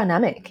really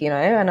dynamic,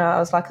 and I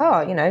was like,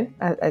 I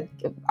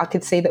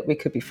could see that we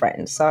could be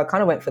friends. So I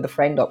kind of went for the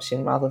friend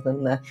option rather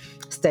than the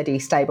steady,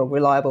 stable,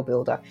 reliable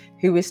builder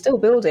who is still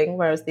building,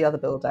 whereas the other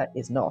builder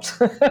is not.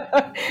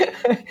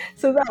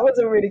 So that was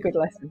a really good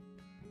lesson.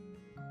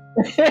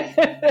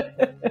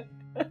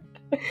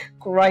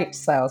 Great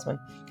salesman.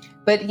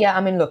 But yeah,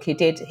 I mean, look, he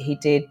did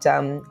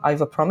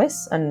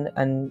overpromise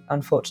and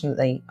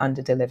unfortunately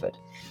underdelivered.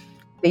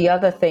 The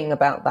other thing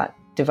about that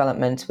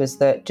development was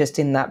that just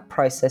in that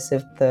process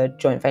of the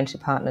joint venture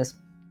partners,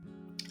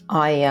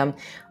 I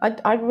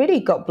really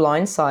got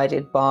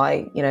blindsided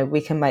by,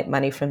 we can make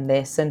money from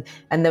this, and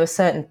there were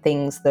certain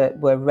things that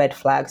were red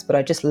flags, but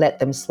I just let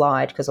them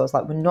slide because I was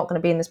like, we're not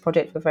going to be in this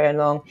project for very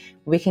long.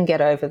 We can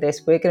get over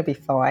this. We're going to be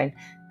fine.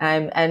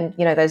 And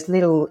those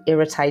little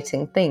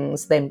irritating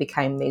things then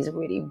became these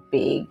really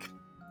big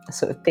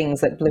sort of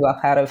things that blew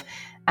up out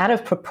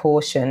of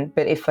proportion.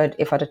 But if I'd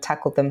have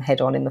tackled them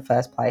head on in the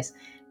first place,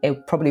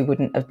 it probably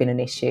wouldn't have been an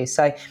issue.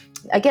 So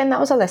again,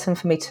 that was a lesson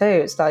for me too.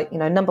 It's like,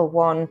 number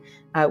one,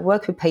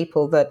 work with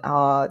people that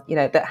are,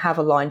 that have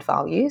aligned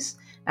values,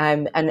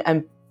 and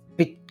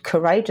be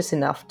courageous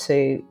enough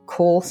to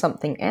call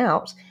something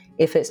out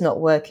if it's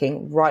not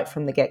working right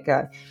from the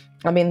get-go.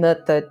 I mean,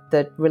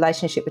 the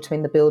relationship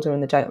between the builder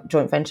and the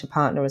joint venture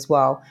partner as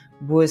well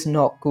was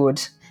not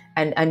good.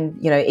 And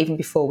even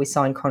before we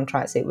signed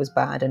contracts, it was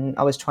bad. And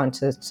I was trying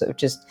to sort of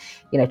just,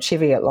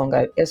 chivvy it along,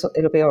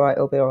 it'll be all right,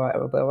 it'll be all right,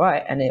 it'll be all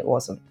right. And it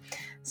wasn't.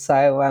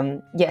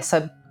 So,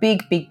 so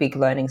big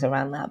learnings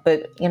around that.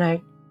 But,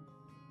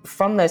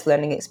 from those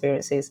learning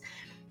experiences,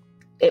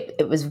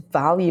 it was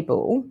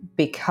valuable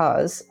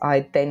because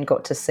I then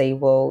got to see,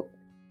 well,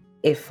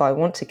 if I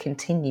want to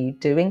continue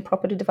doing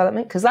property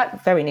development, because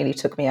that very nearly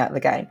took me out of the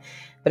game.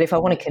 But if I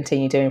want to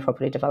continue doing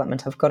property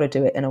development, I've got to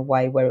do it in a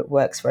way where it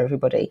works for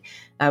everybody.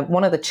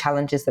 One of the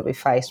challenges that we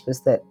faced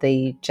was that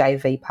the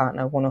JV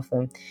partner, one of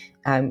them,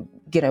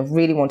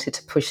 really wanted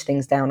to push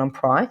things down on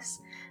price.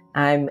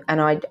 And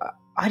I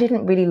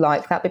didn't really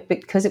like that, but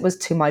because it was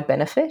to my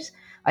benefit,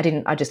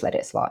 I just let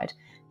it slide.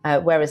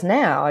 Whereas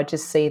now I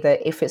just see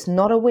that if it's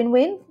not a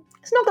win-win,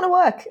 it's not going to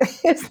work.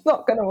 It's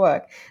not going to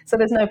work. So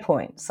there's no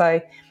point.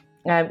 So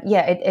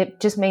it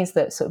just means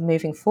that sort of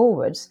moving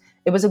forwards,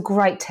 it was a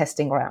great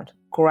testing ground.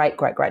 Great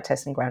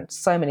testing ground.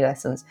 So many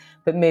lessons.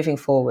 But moving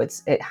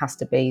forwards, it has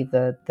to be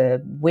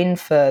the win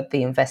for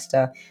the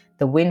investor,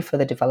 the win for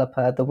the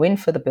developer, the win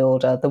for the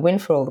builder, the win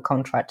for all the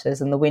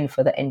contractors, and the win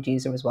for the end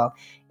user as well.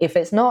 If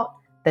it's not,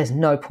 there's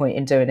no point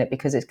in doing it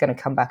because it's going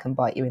to come back and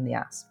bite you in the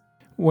ass.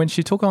 When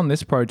she took on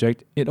this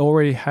project, it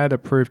already had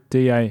approved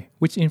DA,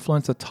 which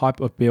influenced the type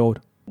of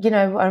build.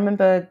 I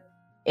remember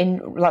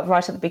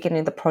right at the beginning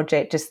of the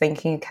project, just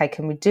thinking, okay,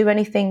 can we do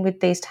anything with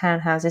these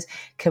townhouses?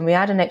 Can we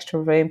add an extra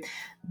room?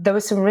 There were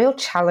some real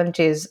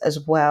challenges as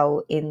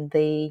well in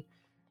the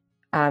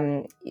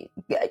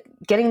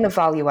getting the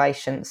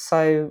valuation.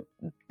 So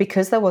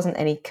because there wasn't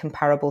any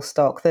comparable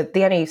stock,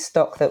 the only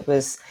stock that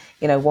was,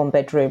 one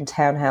bedroom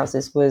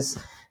townhouses was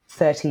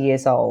 30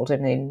 years old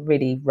and in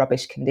really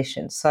rubbish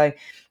condition. So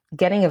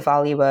getting a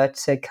valuer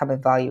to come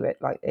and value it,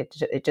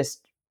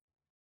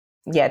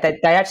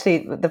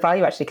 the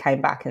value actually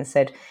came back and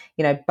said,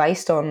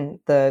 based on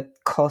the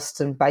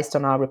cost and based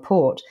on our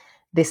report,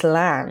 this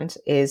land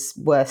is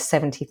worth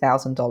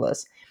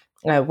 $70,000.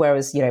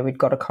 Whereas, we'd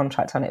got a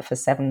contract on it for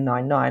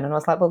 $799. And I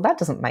was like, well, that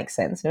doesn't make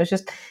sense. And it was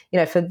just,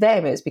 for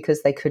them, it was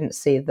because they couldn't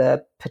see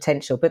the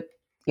potential. But,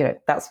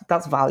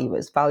 that's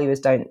valuers. Valuers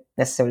don't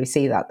necessarily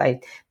see that.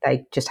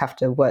 They just have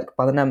to work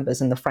by the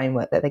numbers and the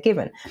framework that they're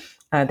given.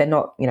 They're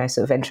not,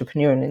 sort of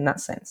entrepreneurial in that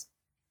sense.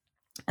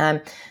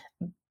 So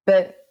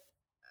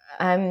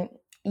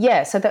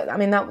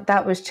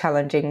that was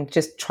challenging,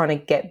 just trying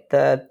to get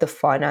the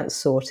finance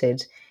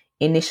sorted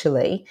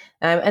initially.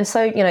 And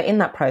so, in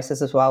that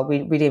process as well,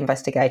 we'd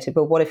investigated,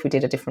 but what if we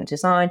did a different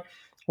design?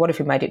 What if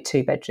we made it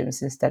 2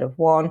 bedrooms instead of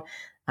 1?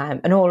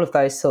 And all of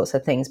those sorts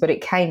of things. But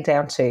it came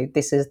down to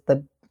this is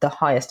the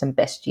highest and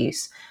best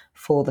use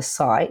for the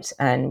site,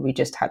 and we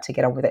just had to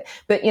get on with it.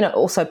 But,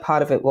 also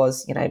part of it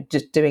was,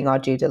 just doing our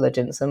due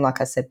diligence. And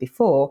like I said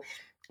before,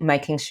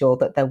 making sure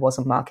that there was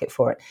a market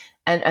for it.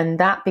 And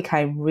that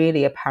became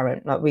really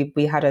apparent. Like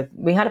we had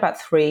about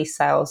 3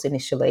 sales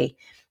initially,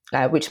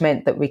 which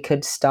meant that we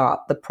could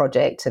start the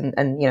project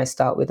and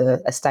start with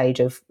a stage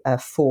of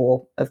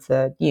 4 of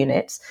the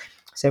units.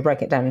 So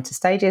break it down into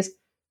stages.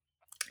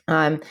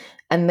 And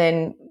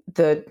then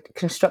the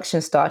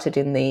construction started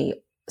in the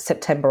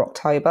September,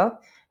 October,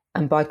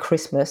 and by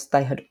Christmas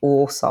they had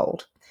all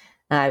sold.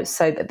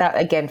 So that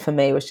again for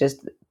me was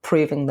just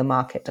proving the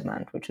market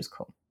demand, which was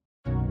cool.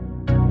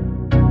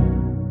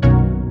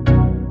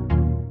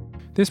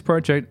 This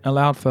project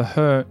allowed for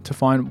her to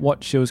find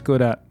what she was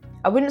good at.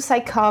 I wouldn't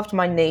say carved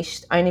my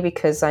niche, only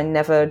because I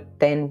never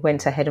then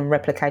went ahead and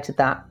replicated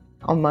that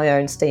on my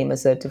own steam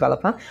as a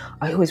developer.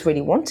 I always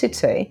really wanted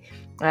to,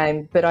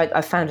 but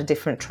I found a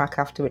different track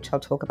after, which I'll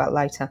talk about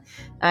later.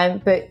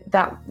 But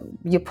that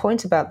your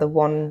point about the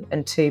 1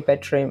 and 2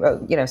 bedroom,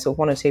 sort of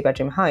 1 and 2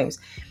 bedroom homes,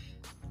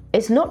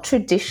 it's not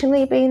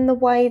traditionally been the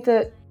way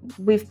that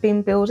we've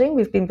been building.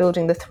 We've been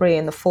building the 3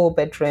 and the 4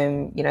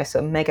 bedroom,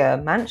 sort of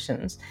mega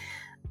mansions.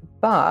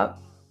 But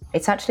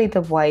it's actually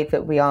the way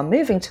that we are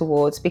moving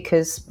towards,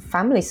 because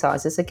family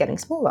sizes are getting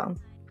smaller.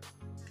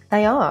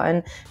 They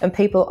are, and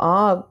people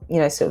are,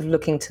 sort of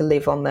looking to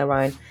live on their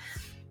own.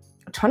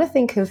 I'm trying to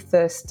think of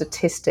the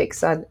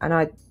statistics,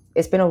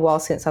 it's been a while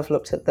since I've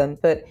looked at them,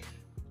 but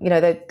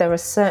there are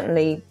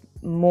certainly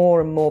more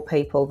and more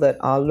people that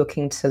are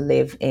looking to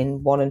live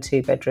in 1 and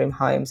 2 bedroom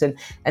homes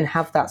and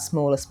have that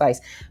smaller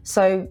space.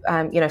 So,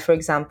 for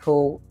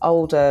example,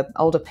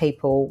 older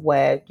people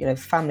where,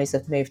 families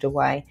have moved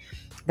away,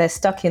 they're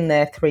stuck in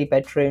their 3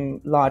 bedroom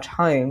large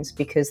homes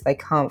because they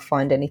can't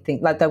find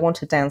anything, like they want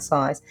to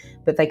downsize,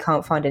 but they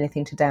can't find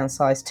anything to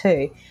downsize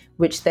to,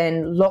 which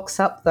then locks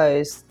up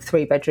those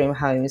 3 bedroom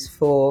homes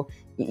for,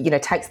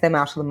 takes them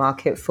out of the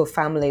market for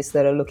families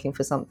that are looking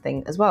for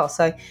something as well.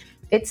 So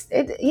it's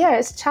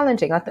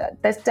challenging.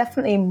 There's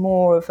definitely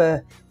more of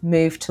a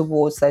move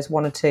towards those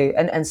 1 or 2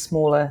 and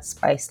smaller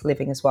space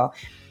living as well,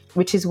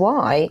 which is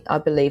why I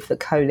believe that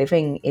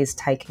co-living is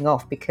taking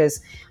off,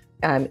 because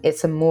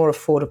it's a more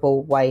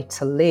affordable way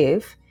to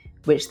live,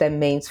 which then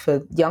means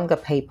for younger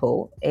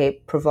people,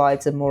 it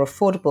provides a more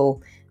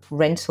affordable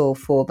rental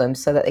for them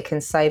so that they can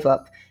save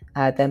up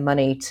their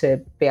money to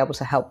be able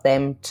to help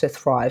them to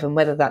thrive. And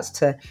whether that's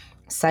to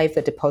save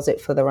the deposit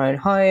for their own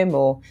home,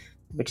 or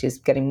which is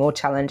getting more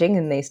challenging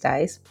in these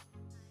days,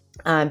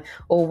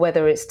 or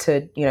whether it's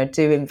to,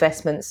 do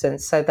investments, and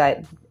so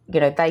that,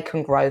 they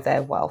can grow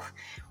their wealth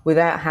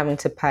without having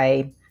to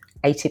pay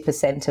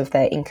 80% of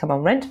their income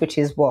on rent, which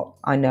is what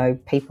I know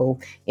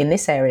people in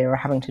this area are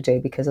having to do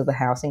because of the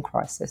housing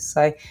crisis.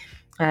 So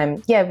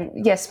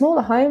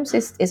Smaller homes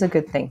is a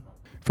good thing.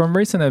 From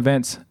recent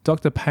events,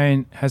 Dr.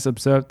 Payn has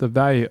observed the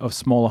value of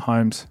smaller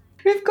homes.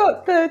 We've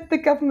got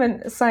the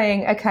government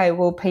saying, okay,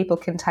 well, people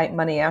can take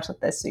money out of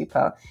their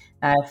super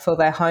for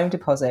their home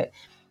deposit.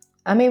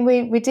 I mean,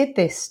 we did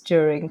this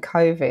during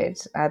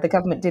COVID. The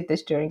government did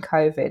this during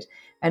COVID,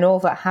 and all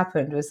that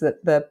happened was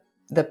that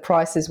the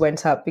prices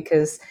went up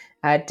because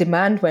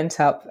demand went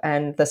up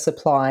and the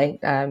supply,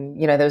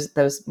 there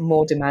was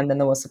more demand than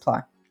there was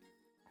supply.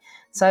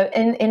 So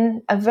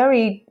in a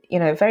very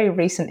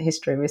recent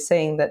history, we're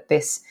seeing that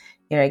this,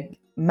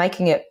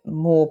 making it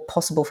more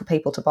possible for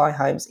people to buy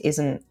homes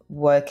isn't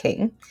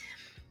working.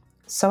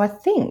 So I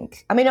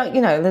think,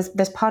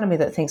 there's part of me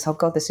that thinks, oh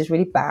God, this is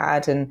really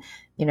bad, and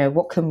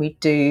what can we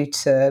do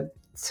to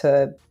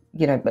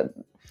but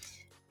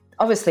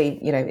obviously,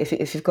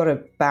 if you've got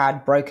a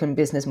bad, broken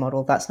business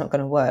model, that's not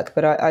going to work.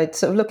 But I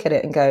sort of look at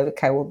it and go,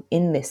 okay, well,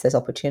 in this, there's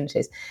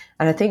opportunities.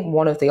 And I think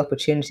one of the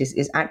opportunities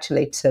is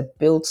actually to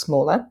build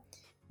smaller,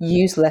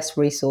 use less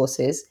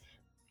resources,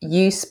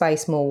 use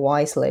space more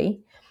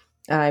wisely,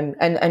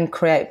 and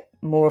create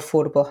more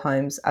affordable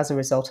homes as a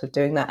result of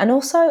doing that. And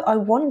also, I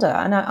wonder,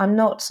 and I'm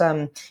not,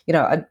 I'm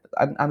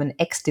an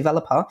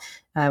ex-developer.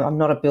 I'm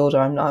not a builder.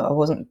 I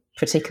wasn't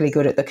particularly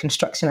good at the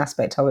construction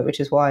aspect of it, which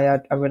is why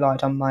I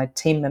relied on my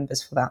team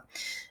members for that.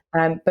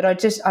 But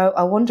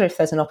I wonder if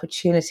there's an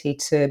opportunity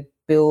to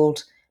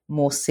build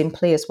more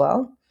simply as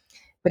well.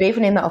 But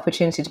even in that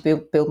opportunity to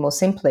build more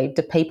simply,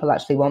 do people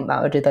actually want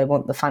that, or do they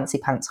want the fancy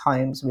pants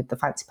homes with the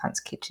fancy pants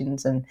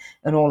kitchens and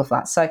all of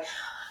that? So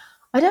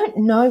I don't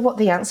know what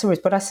the answer is,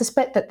 but I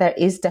suspect that there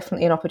is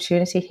definitely an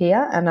opportunity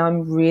here, and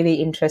I'm really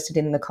interested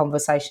in the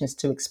conversations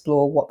to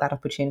explore what that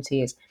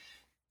opportunity is.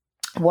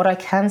 What I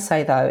can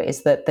say, though,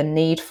 is that the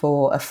need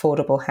for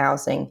affordable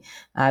housing,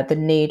 the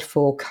need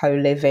for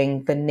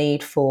co-living, the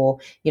need for,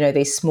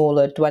 these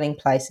smaller dwelling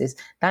places,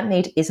 that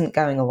need isn't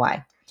going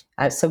away.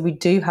 So we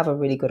do have a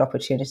really good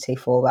opportunity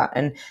for that.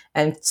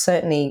 And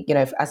certainly,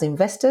 as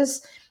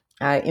investors,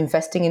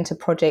 investing into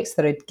projects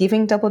that are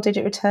giving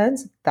double-digit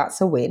returns, that's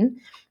a win.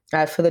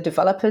 For the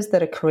developers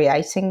that are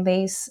creating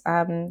these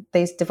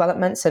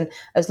developments, and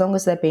as long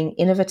as they're being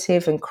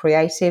innovative and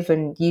creative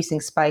and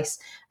using space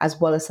as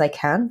well as they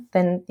can,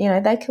 then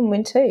they can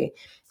win too.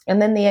 And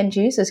then the end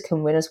users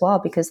can win as well,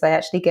 because they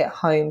actually get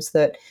homes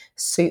that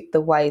suit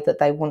the way that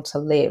they want to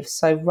live.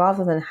 So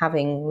rather than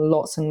having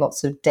lots and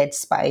lots of dead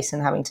space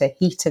and having to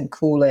heat and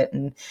cool it,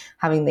 and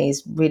having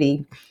these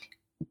really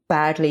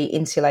badly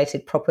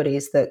insulated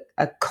properties that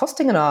are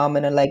costing an arm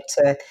and a leg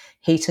to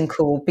heat and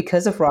cool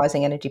because of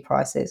rising energy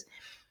prices,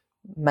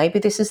 maybe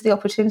this is the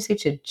opportunity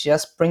to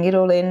just bring it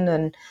all in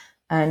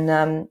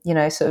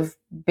and sort of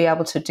be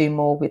able to do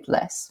more with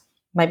less.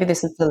 Maybe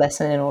this is the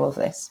lesson in all of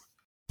this.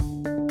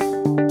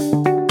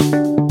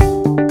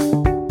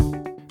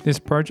 This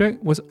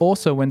project was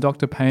also when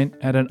Dr. Payn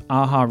had an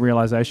aha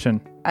realization.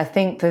 I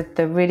think that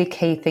the really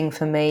key thing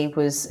for me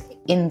was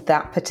in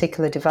that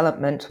particular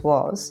development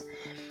was,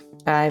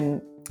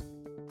 and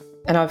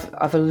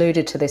I've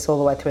alluded to this all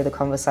the way through the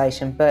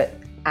conversation, but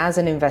as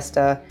an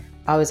investor,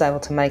 I was able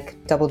to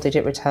make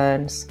double-digit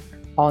returns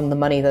on the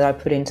money that I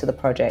put into the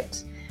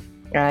project.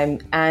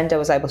 And I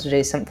was able to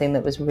do something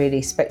that was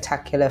really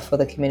spectacular for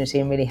the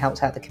community and really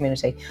helped out the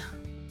community,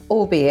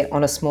 albeit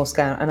on a small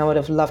scale. And I would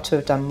have loved to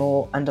have done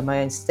more under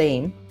my own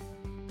steam.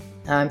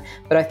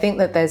 But I think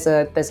that there's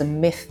a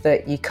myth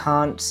that you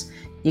can't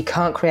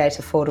create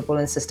affordable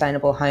and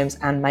sustainable homes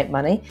and make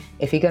money.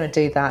 If you're going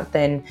to do that,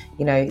 then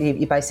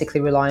you're basically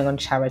relying on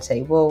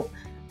charity. Well,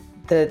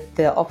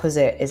 the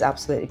opposite is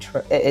absolutely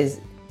true. It is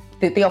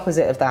the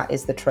opposite of that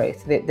is the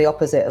truth. The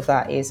opposite of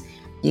that is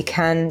you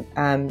can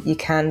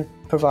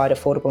provide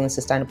affordable and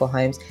sustainable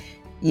homes.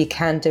 You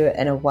can do it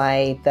in a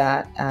way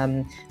that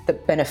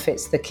that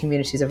benefits the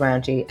communities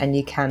around you, and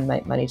you can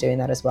make money doing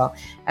that as well.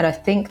 And I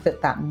think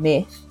that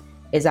myth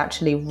is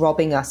actually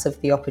robbing us of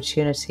the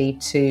opportunity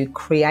to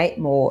create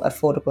more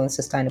affordable and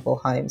sustainable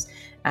homes,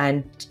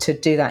 and to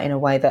do that in a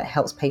way that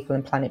helps people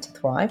and planet to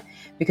thrive.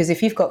 Because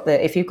if you've got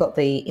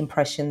the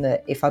impression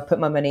that if I put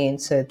my money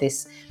into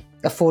this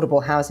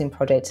affordable housing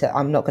project,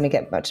 I'm not going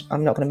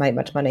to make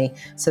much money,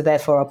 so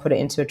therefore I'll put it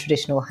into a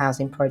traditional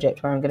housing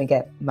project where I'm going to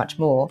get much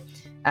more,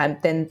 and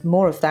then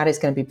more of that is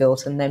going to be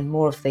built, and then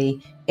more of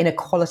the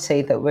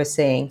inequality that we're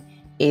seeing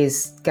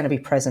is going to be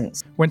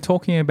present. When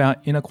talking about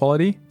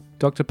inequality,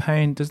 Dr.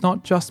 Payn does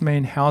not just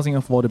mean housing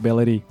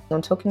affordability.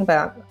 I'm talking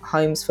about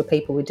homes for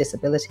people with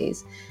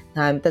disabilities.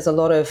 There's a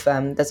lot of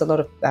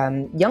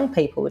young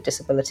people with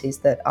disabilities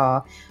that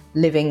are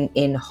living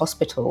in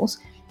hospitals,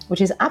 which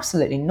is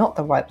absolutely not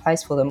the right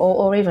place for them,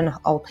 or even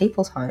old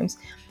people's homes,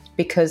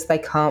 because they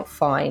can't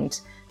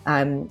find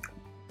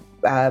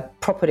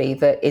property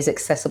that is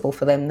accessible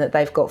for them, that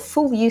they've got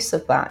full use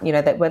of that,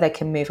 that where they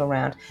can move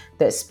around,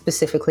 that's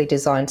specifically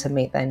designed to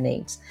meet their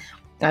needs.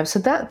 So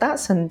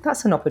that's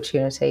an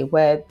opportunity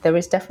where there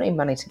is definitely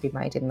money to be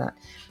made in that.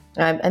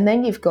 And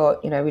then you've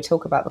got, we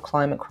talk about the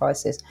climate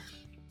crisis.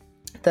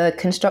 the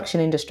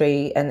construction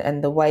industry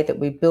and the way that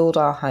we build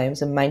our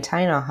homes and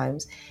maintain our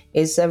homes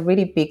is a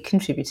really big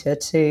contributor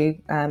to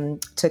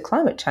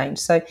climate change.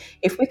 So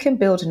if we can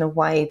build in a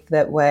way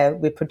that where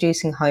we're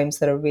producing homes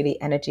that are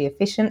really energy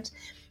efficient,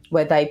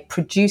 where they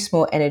produce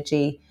more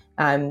energy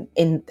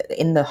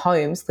in the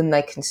homes than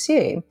they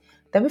consume,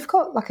 then we've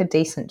got like a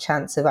decent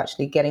chance of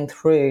actually getting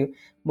through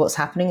what's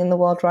happening in the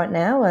world right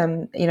now.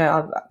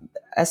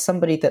 As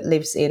somebody that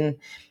lives in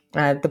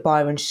the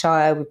Byron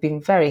Shire, we've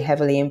been very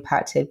heavily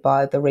impacted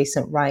by the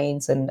recent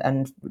rains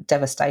and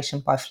devastation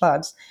by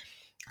floods.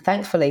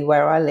 Thankfully,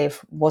 where I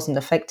live wasn't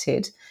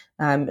affected,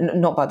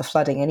 not by the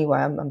flooding anyway.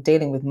 I'm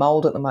dealing with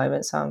mold at the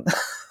moment, so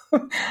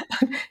I'm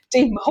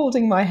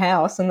demolding my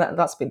house, and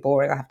that's a bit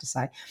boring, I have to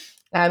say.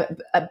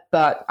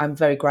 But I'm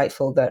very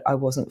grateful that I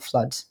wasn't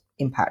flood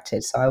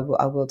impacted, so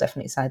I will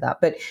definitely say that.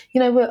 But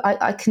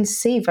I can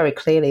see very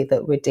clearly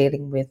that we're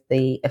dealing with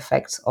the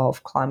effects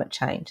of climate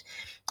change,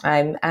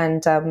 there's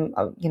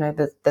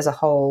a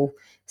whole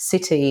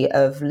city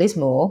of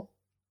Lismore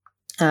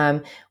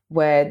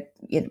where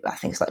I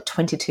think it's like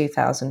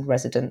 22,000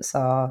 residents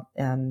are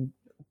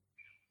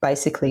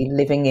basically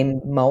living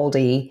in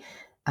mouldy,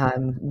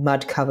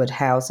 mud-covered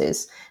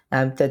houses.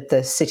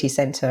 The city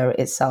centre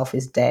itself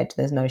is dead.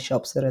 There's no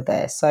shops that are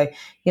there. So,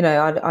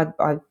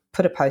 I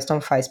put a post on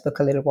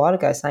Facebook a little while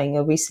ago saying,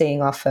 are we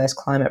seeing our first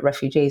climate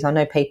refugees? I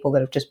know people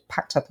that have just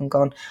packed up and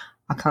gone,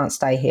 I can't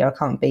stay here, I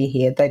can't be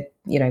here.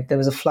 There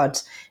was a flood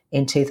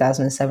in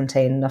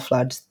 2017 and a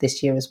flood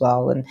this year as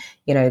well. And,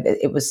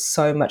 it was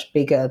so much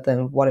bigger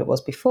than what it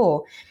was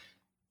before.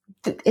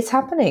 It's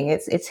happening.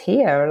 It's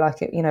here.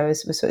 We're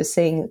sort of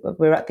seeing,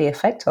 we're at the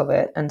effect of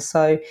it. And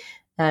so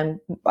I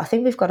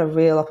think we've got a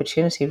real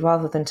opportunity,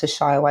 rather than to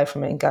shy away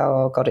from it and go,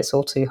 oh God, it's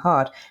all too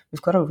hard.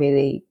 We've got a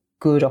really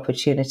good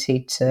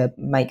opportunity to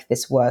make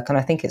this work. And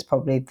I think it's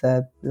probably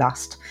the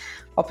last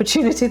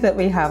opportunity that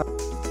we have.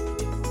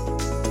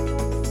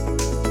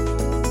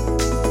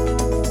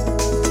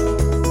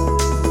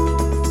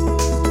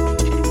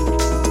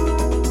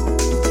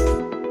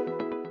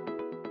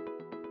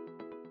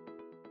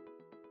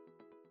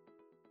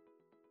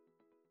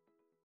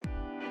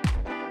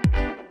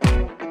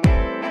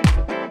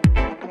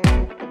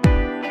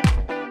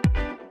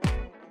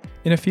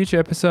 In a future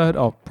episode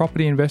of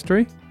Property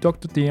Investory,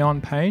 Dr.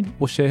 Dionne Payn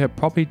will share her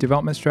property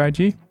development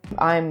strategy.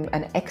 I'm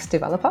an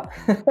ex-developer.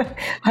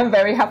 I'm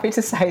very happy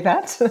to say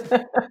that.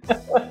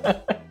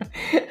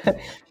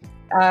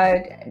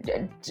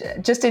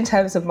 Just in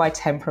terms of my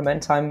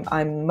temperament,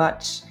 I'm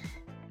much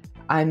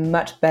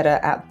better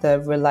at the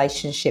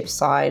relationship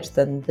side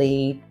than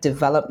the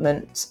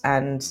development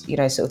and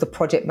sort of the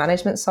project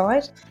management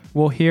side.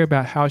 We'll hear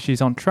about how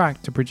she's on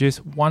track to produce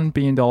 $1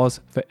 billion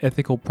for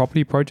ethical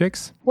property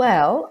projects.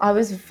 Well, I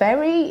was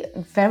very,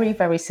 very,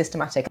 very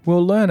systematic.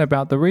 We'll learn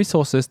about the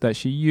resources that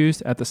she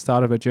used at the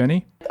start of her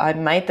journey. I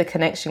made the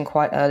connection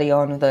quite early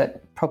on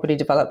that property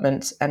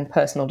development and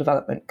personal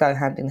development go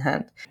hand in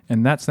hand.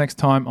 And that's next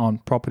time on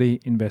Property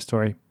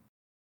Investory.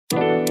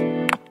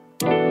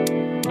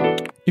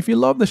 If you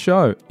love the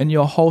show and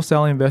you're a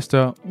wholesale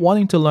investor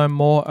wanting to learn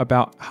more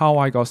about how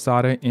I got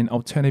started in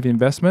alternative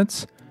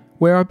investments,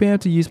 where I've been able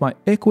to use my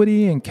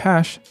equity and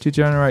cash to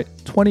generate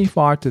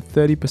 25 to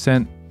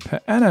 30% per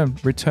annum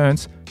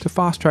returns to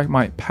fast track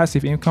my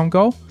passive income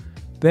goal,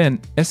 then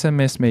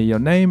SMS me your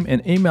name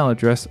and email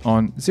address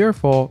on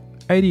 04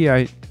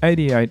 88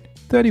 88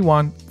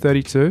 31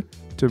 32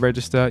 to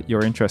register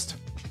your interest.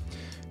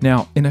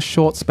 Now, in a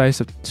short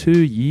space of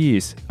 2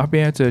 years, I've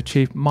been able to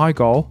achieve my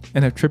goal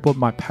and have tripled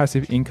my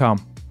passive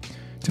income.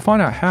 To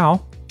find out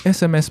how,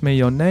 SMS me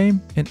your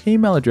name and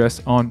email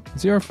address on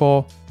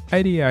 04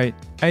 88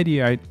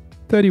 88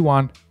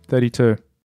 31 32.